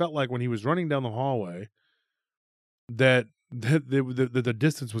said it felt like when he was running down the hallway that the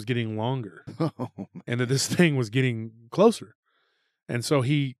distance was getting longer and that this thing was getting closer. And so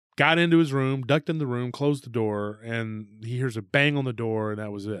he got into his room, ducked in the room, closed the door, and he hears a bang on the door, and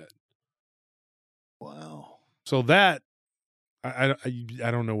that was it. Wow. So that, I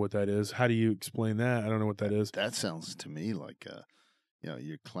don't know what that is. How do you explain that? I don't know what that is. That sounds to me like,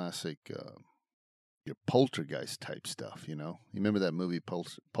 your classic, your poltergeist type stuff, You remember that movie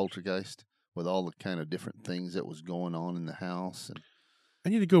Poltergeist with all the kind of different things that was going on in the house? And I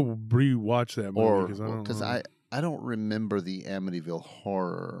need to go rewatch that movie because I don't remember the Amityville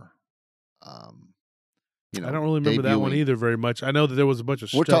Horror. I don't really remember that one either very much. I know that there was a bunch of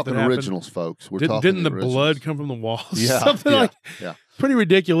stuff. We're talking that originals, folks. Didn't the blood come from the walls? Yeah, Something pretty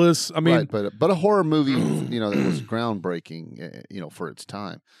ridiculous. I mean, right, but a horror movie, that was groundbreaking, for its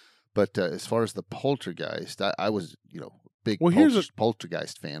time. But as far as the Poltergeist, I was, big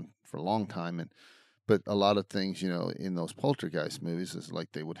Poltergeist fan for a long time, but a lot of things, in those Poltergeist movies is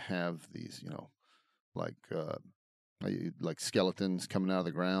like they would have these, like skeletons coming out of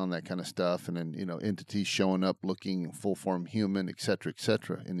the ground, that kind of stuff, and then entities showing up looking full form human, et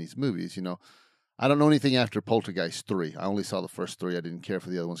cetera, in these movies. I don't know anything after Poltergeist 3. I only saw the first 3. I didn't care for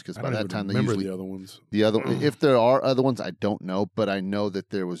the other ones because by that time they usually the other ones. If there are other ones, I don't know, but I know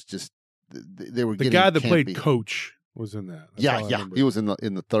that there was just they were the getting guy that campy. Played Coach was in that. Yeah, he was in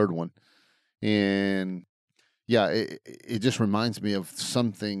the third one, and. Yeah, it just reminds me of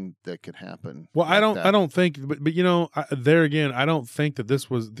something that could happen. Well, I don't think, but there again, I don't think that this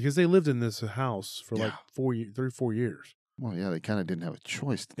was because they lived in this house for like 3 or 4 years. Well, yeah, they kind of didn't have a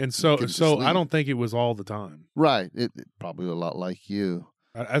choice. And so I don't think it was all the time. Right. It probably a lot like you.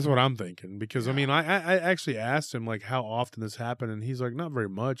 That's what I'm thinking because I mean, I actually asked him like how often this happened, and he's like, not very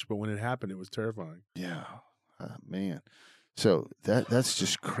much, but when it happened, it was terrifying. Yeah, man. So that's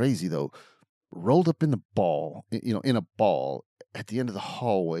just crazy though. Rolled up in a ball at the end of the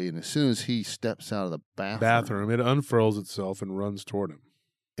hallway, and as soon as he steps out of the bathroom, it unfurls itself and runs toward him.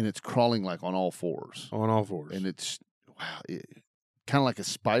 And it's crawling like on all fours. On all fours. And it's, kind of like a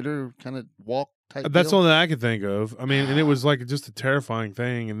spider kind of walk type That's deal? all that I could think of. I mean, and it was like just a terrifying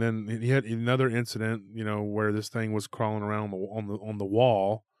thing. And then he had another incident, where this thing was crawling around on the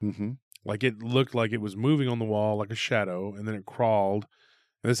wall. Mm-hmm. Like it looked like it was moving on the wall like a shadow, and then it crawled.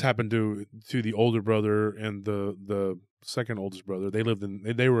 And this happened to the older brother and the second oldest brother. They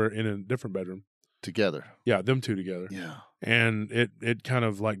were in a different bedroom Together. Yeah, them two together. Yeah. And it kind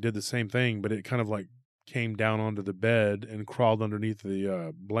of like did the same thing, but it kind of like came down onto the bed and crawled underneath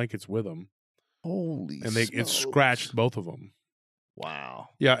the blankets with them. Holy And it smokes. scratched both of them. Wow.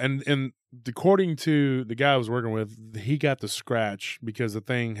 Yeah, and according to the guy I was working with, he got the scratch because the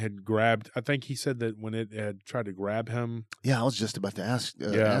thing had grabbed. I think he said that when it had tried to grab him. Yeah, I was just about to ask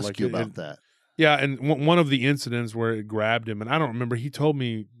like you about that. Yeah, and one of the incidents where it grabbed him, and I don't remember. He told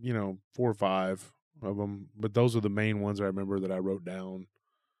me, 4 or 5 of them, but those are the main ones I remember that I wrote down.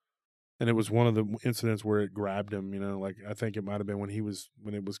 And it was one of the incidents where it grabbed him, like I think it might have been when it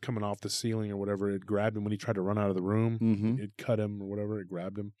was coming off the ceiling or whatever, it grabbed him when he tried to run out of the room. Mm-hmm. It cut him or whatever, it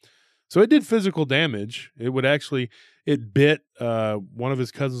grabbed him. So it did physical damage. It bit one of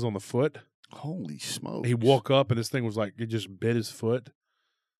his cousins on the foot. Holy smokes. He woke up and this thing was like, it just bit his foot.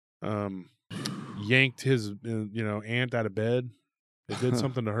 Yanked his, aunt out of bed. It did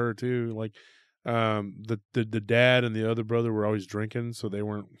something to her too. Like, the dad and the other brother were always drinking, so they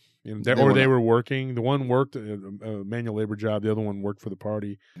weren't, they were working. The one worked a manual labor job. The other one worked for the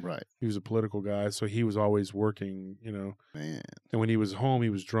party. Right. He was a political guy, so he was always working. Man. And when he was home,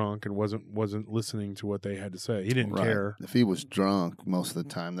 he was drunk and wasn't listening to what they had to say. He didn't care. If he was drunk, most of the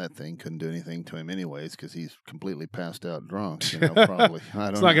time that thing couldn't do anything to him anyways, because he's completely passed out drunk. Probably.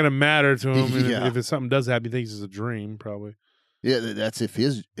 It's not going to matter to him. Yeah. If something does happen, he thinks it's a dream. Probably. Yeah, that's if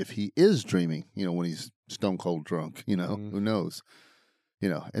he is dreaming. When he's stone cold drunk. Mm-hmm. Who knows?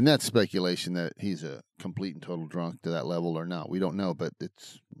 And that's speculation that he's a complete and total drunk to that level or not. We don't know, but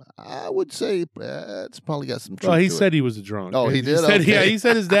I would say it's probably got some truth. Well, he to said it. he was a drunk. Oh, he did? Said, okay. Yeah, he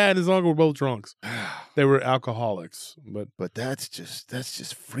said his dad and his uncle were both drunks. They were alcoholics, but that's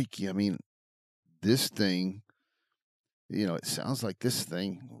just freaky. I mean, this thing, it sounds like this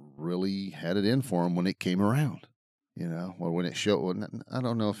thing really had it in for him when it came around. Or when it showed. I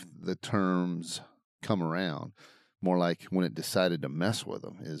don't know if the terms come around. More like when it decided to mess with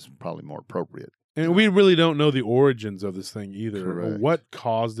them is probably more appropriate. And we really don't know the origins of this thing either. Correct. Or what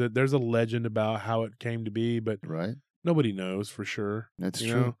caused it. There's a legend about how it came to be, but nobody knows for sure. That's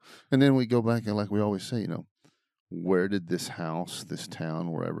true. And then we go back and like we always say, where did this house, this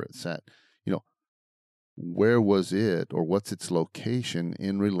town, wherever it's at, where was it or what's its location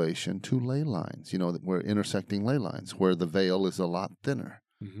in relation to ley lines? We're intersecting ley lines where the veil is a lot thinner.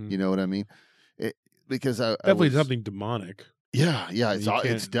 Mm-hmm. You know what I mean? Because definitely something demonic. Yeah,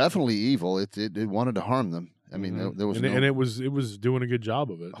 it's definitely evil. It wanted to harm them. I mean, mm-hmm. there was and it was doing a good job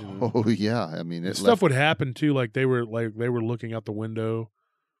of it. Oh yeah, I mean, stuff would happen too. Like they were looking out the window,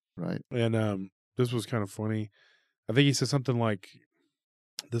 right? And this was kind of funny. I think he said something like,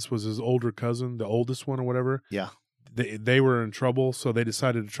 this was his older cousin, the oldest one or whatever. Yeah, they were in trouble, so they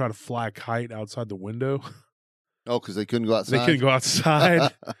decided to try to fly a kite outside the window. Oh, because they couldn't go outside. They couldn't go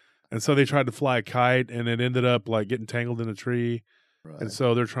outside. And so they tried to fly a kite, and it ended up like getting tangled in a tree. Right. And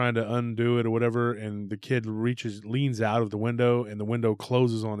so they're trying to undo it or whatever, and the kid leans out of the window, and the window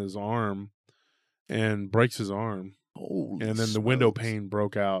closes on his arm and breaks his arm. Holy and then smokes. The window pane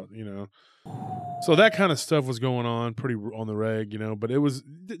broke out, So that kind of stuff was going on pretty on the reg, But it was,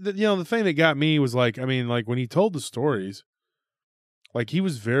 the thing that got me was like, when he told the stories, like he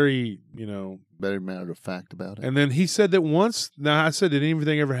was very, very matter of fact about it. And then he said that once, now I said, did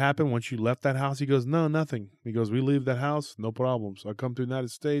anything ever happen once you left that house? He goes, no, nothing. He goes, we leave that house, no problems. I come to the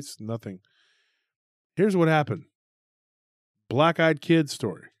United States, nothing. Here's what happened. Black-eyed kid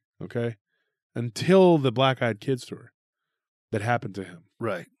story, okay? Until the black-eyed kid story that happened to him.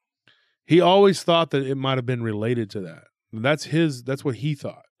 Right. He always thought that it might have been related to that. That's what he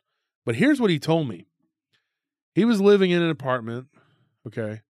thought. But here's what he told me. He was living in an apartment,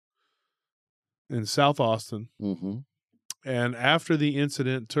 okay, in South Austin. Mm-hmm. And after the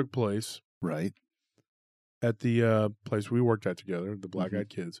incident took place, right, at the place we worked at together, the Black-Eyed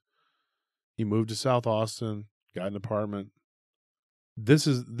Kids, he moved to South Austin, got an apartment. This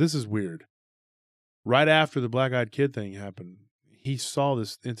is weird. Right after the Black-Eyed Kid thing happened, he saw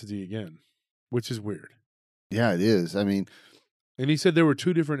this entity again, which is weird. Yeah, it is. I mean, and he said there were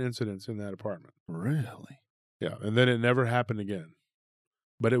 2 different incidents in that apartment. Really? Yeah, and then it never happened again.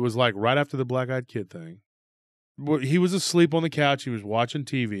 But it was like right after the Black-Eyed Kid thing. He was asleep on the couch. He was watching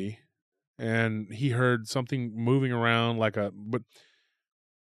TV, and he heard something moving around but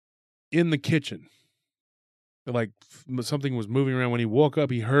in the kitchen. Like something was moving around. When he woke up,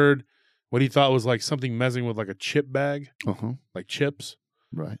 he heard what he thought was like something messing with like a chip bag, like chips.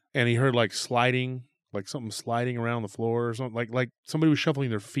 Right. And he heard like sliding, like something sliding around the floor or something, like somebody was shuffling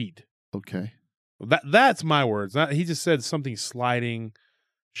their feet. Okay. That's my words. He just said something sliding,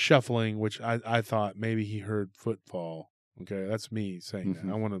 shuffling, which I thought maybe he heard footfall. Okay, that's me saying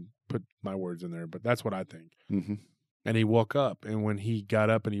that. I want to put my words in there, but that's what I think. And he woke up, and when he got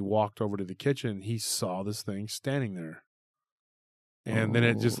up and he walked over to the kitchen, he saw this thing standing there. And then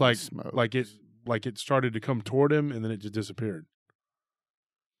it just like it started to come toward him, and then it just disappeared.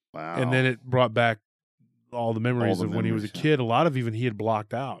 Wow. And then it brought back all the memories of when he was a kid. A lot of even he had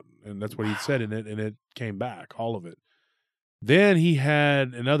blocked out, and that's what he'd said in it, and it came back, all of it. Then he had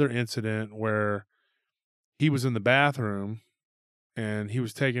another incident where he was in the bathroom, and he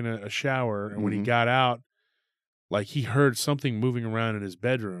was taking a shower, and when he got out, like he heard something moving around in his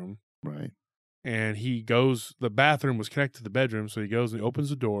bedroom. Right. And he goes, the bathroom was connected to the bedroom, so he goes and he opens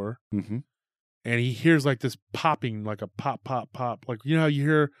the door, and he hears like this popping, like a pop, pop, pop. Like, you know how you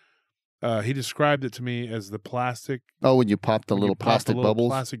hear, he described it to me as the plastic. Oh, when you pop the little plastic bubbles?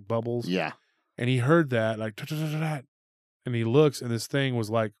 Plastic bubbles. Yeah. And he heard that, like, and he looks, and this thing was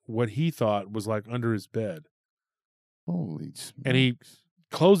like what he thought was like under his bed. Holy smokes. And he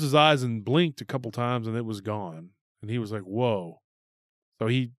closed his eyes and blinked a couple times, and it was gone. And he was like, whoa. So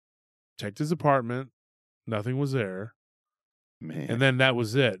he checked his apartment. Nothing was there. Man. And then that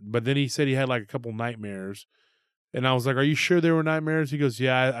was it. But then he said he had like a couple nightmares. And I was like, are you sure they were nightmares? He goes,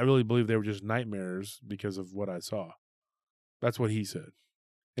 yeah, I really believe they were just nightmares because of what I saw. That's what he said.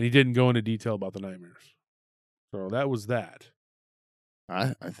 And he didn't go into detail about the nightmares. So that was that.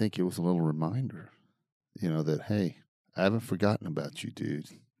 I think it was a little reminder, that, hey, I haven't forgotten about you, dude.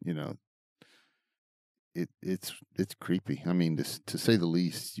 It's creepy. I mean, to say the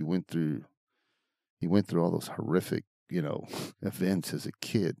least, he went through all those horrific, events as a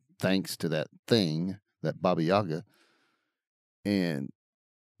kid, thanks to that thing, that Baba Yaga. And,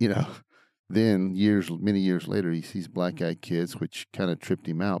 then many years later, he sees black-eyed kids, which kind of tripped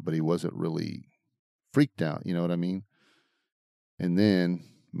him out, but he wasn't really freaked out. You know what I mean? And then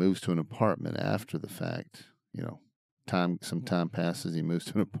moves to an apartment after the fact. Some time passes, he moves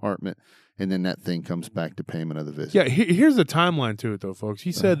to an apartment, and then that thing comes back to pay him another visit. Yeah, here's the timeline to it, though, folks.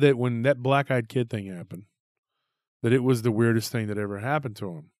 He said that when that black-eyed kid thing happened, that it was the weirdest thing that ever happened to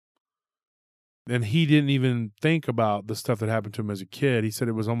him. And he didn't even think about the stuff that happened to him as a kid. He said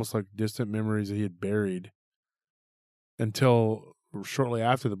it was almost like distant memories that he had buried until shortly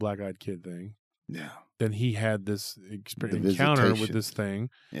after the black-eyed kid thing. Yeah. Then he had this encounter with this thing.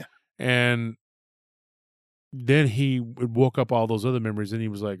 Yeah. And then he woke up all those other memories, and he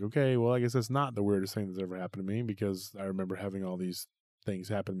was like, okay, well, I guess that's not the weirdest thing that's ever happened to me, because I remember having all these things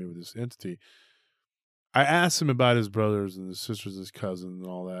happen to me with this entity. I asked him about his brothers and his sisters, his cousins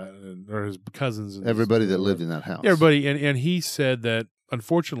and all that, or his cousins. And everybody that lived in that house. Everybody. And he said that,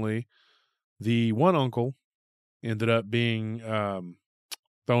 unfortunately, the one uncle ended up being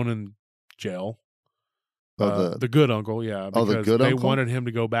thrown in jail. The good uncle, yeah. Because they wanted him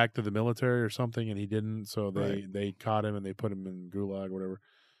to go back to the military or something, and he didn't. So they caught him and they put him in gulag or whatever,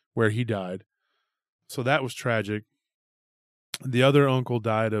 where he died. So that was tragic. The other uncle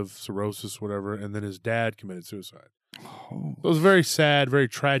died of cirrhosis, whatever, and then his dad committed suicide. Oh. So it was a very sad, very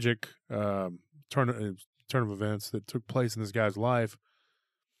tragic turn of events that took place in this guy's life.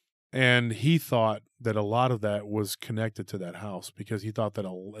 And he thought that a lot of that was connected to that house, because he thought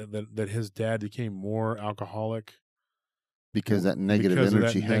that his dad became more alcoholic because that negative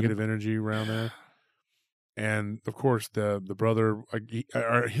energy around there. And of course, the brother,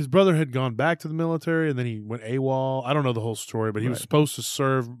 his brother had gone back to the military, and then he went AWOL. I don't know the whole story, but he was supposed to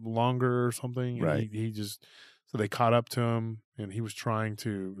serve longer or something. And right. So they caught up to him, and he was trying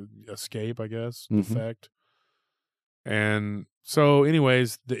to escape, I guess, defect. And so,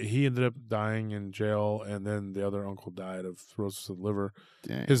 anyways, he ended up dying in jail, and then the other uncle died of cirrhosis of the liver.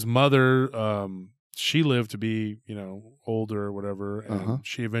 Dang. His mother, she lived to be, older or whatever, and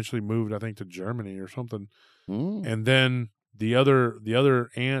she eventually moved, I think, to Germany or something. And then the other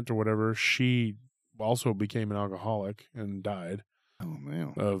aunt or whatever, she also became an alcoholic and died. Oh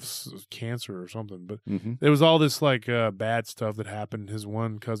man, of cancer or something. But there was all this like bad stuff that happened. His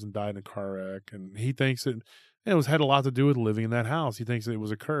one cousin died in a car wreck, and he thinks it had a lot to do with living in that house. He thinks it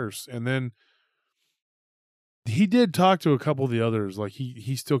was a curse. And then he did talk to a couple of the others. Like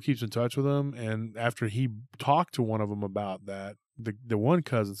he still keeps in touch with them. And after he talked to one of them about that, the one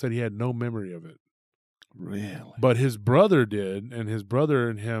cousin said he had no memory of it. Really? But his brother did, and his brother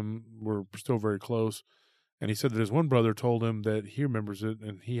and him were still very close. And he said that his one brother told him that he remembers it,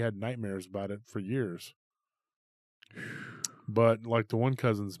 and he had nightmares about it for years. But like the one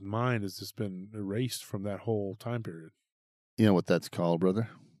cousin's mind has just been erased from that whole time period. You know what that's called, brother?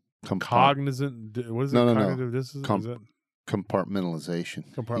 Cognizant. What is it? No. Cognitive dissonance?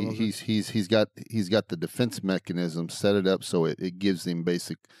 Compartmentalization. He's got the defense mechanism set it up so it gives him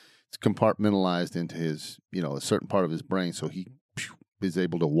basic. It's compartmentalized into his, a certain part of his brain, so he is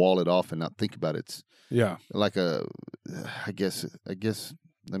able to wall it off and not think about it. It's like I guess.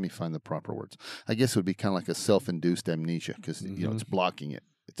 Let me find the proper words. I guess it would be kind of like a self-induced amnesia because it's blocking it.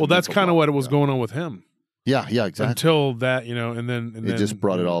 Well, that's kind of what it was going on with him. Yeah, exactly. Until that, and then it just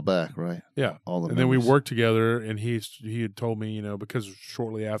brought it all back, right? Yeah, all the and memories. then we worked together, and he had told me, because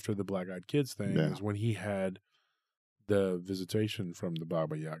shortly after the Black Eyed Kids thing is when he had the visitation from the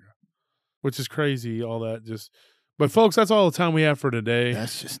Baba Yaga, which is crazy. All that but folks, that's all the time we have for today.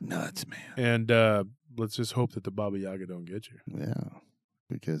 That's just nuts, man. And let's just hope that the Baba Yaga don't get you. Yeah,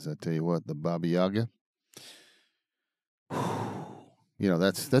 because I tell you what, the Baba Yaga,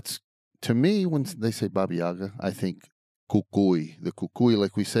 that's. To me, when they say Baba Yaga, I think kukui. The kukui,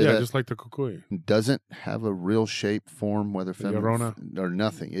 like we say, just like the kukui, doesn't have a real shape, form, whether feminine or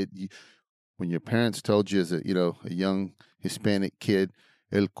nothing. When your parents told you as a young Hispanic kid,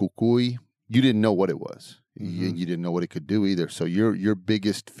 el kukui, you didn't know what it was. You didn't know what it could do either. So your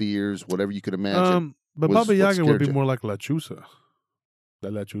biggest fears, whatever you could imagine. But Baba Yaga would be more like lechuza. The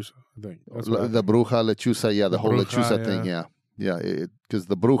lechuza, I think. The bruja, lechuza, the whole lechuza thing, yeah. Yeah, because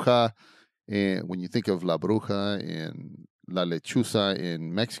the bruja, and when you think of la bruja and la lechuza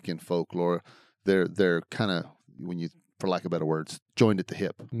in Mexican folklore, they're kind of, for lack of better words, joined at the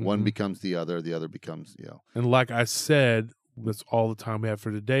hip. One becomes the other becomes, And like I said, that's all the time we have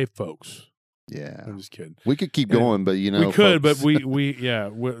for today, folks. Yeah, I'm just kidding. We could keep going, but we could, but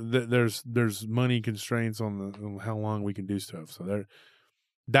there's money constraints on how long we can do stuff. So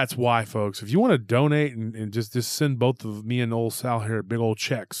that's why, folks, if you want to donate and just send both of me and old Sal here big old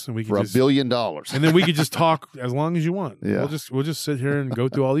checks, and we can for $1 billion, and then we could just talk as long as you want. Yeah, we'll just sit here and go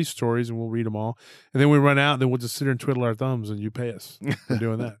through all these stories, and we'll read them all, and then we run out, and then we'll just sit here and twiddle our thumbs, and you pay us for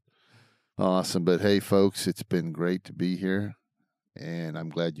doing that. Awesome, but hey, folks, it's been great to be here, and I'm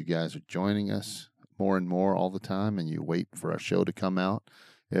glad you guys are joining us more and more all the time, and you wait for our show to come out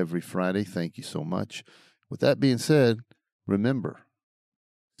every Friday. Thank you so much. With that being said, remember,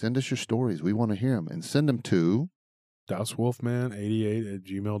 send us your stories. We want to hear them. And send them to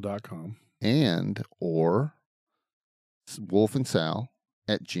DasWolfman88@gmail.com and or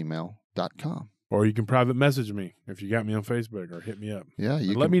wolfandsal@gmail.com. Or you can private message me if you got me on Facebook, or hit me up. Yeah,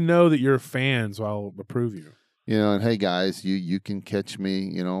 let me know that you're a fan, so I'll approve you. And hey guys, you can catch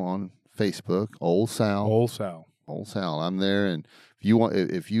me, on Facebook, Old Sal. I'm there, and if you want,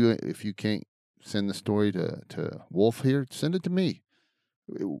 if you can't send the story to Wolf here, send it to me.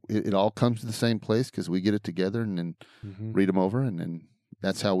 It all comes to the same place because we get it together and then read them over, and then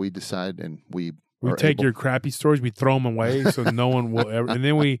that's how we decide. And we take your crappy stories, we throw them away, so no one will ever. And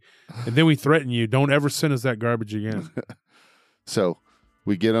then we threaten you, don't ever send us that garbage again. So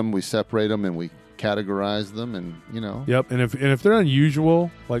we get them, we separate them, and we categorize them, and Yep. And if they're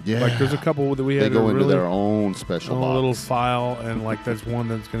unusual, like there's a couple that we had. They go into their own special box. Little file, and like that's one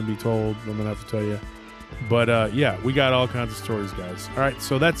that's going to be told. I'm going to have to tell you. But we got all kinds of stories, guys. All right,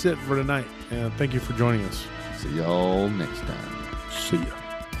 so that's it for tonight, and thank you for joining us. See y'all next time. See ya.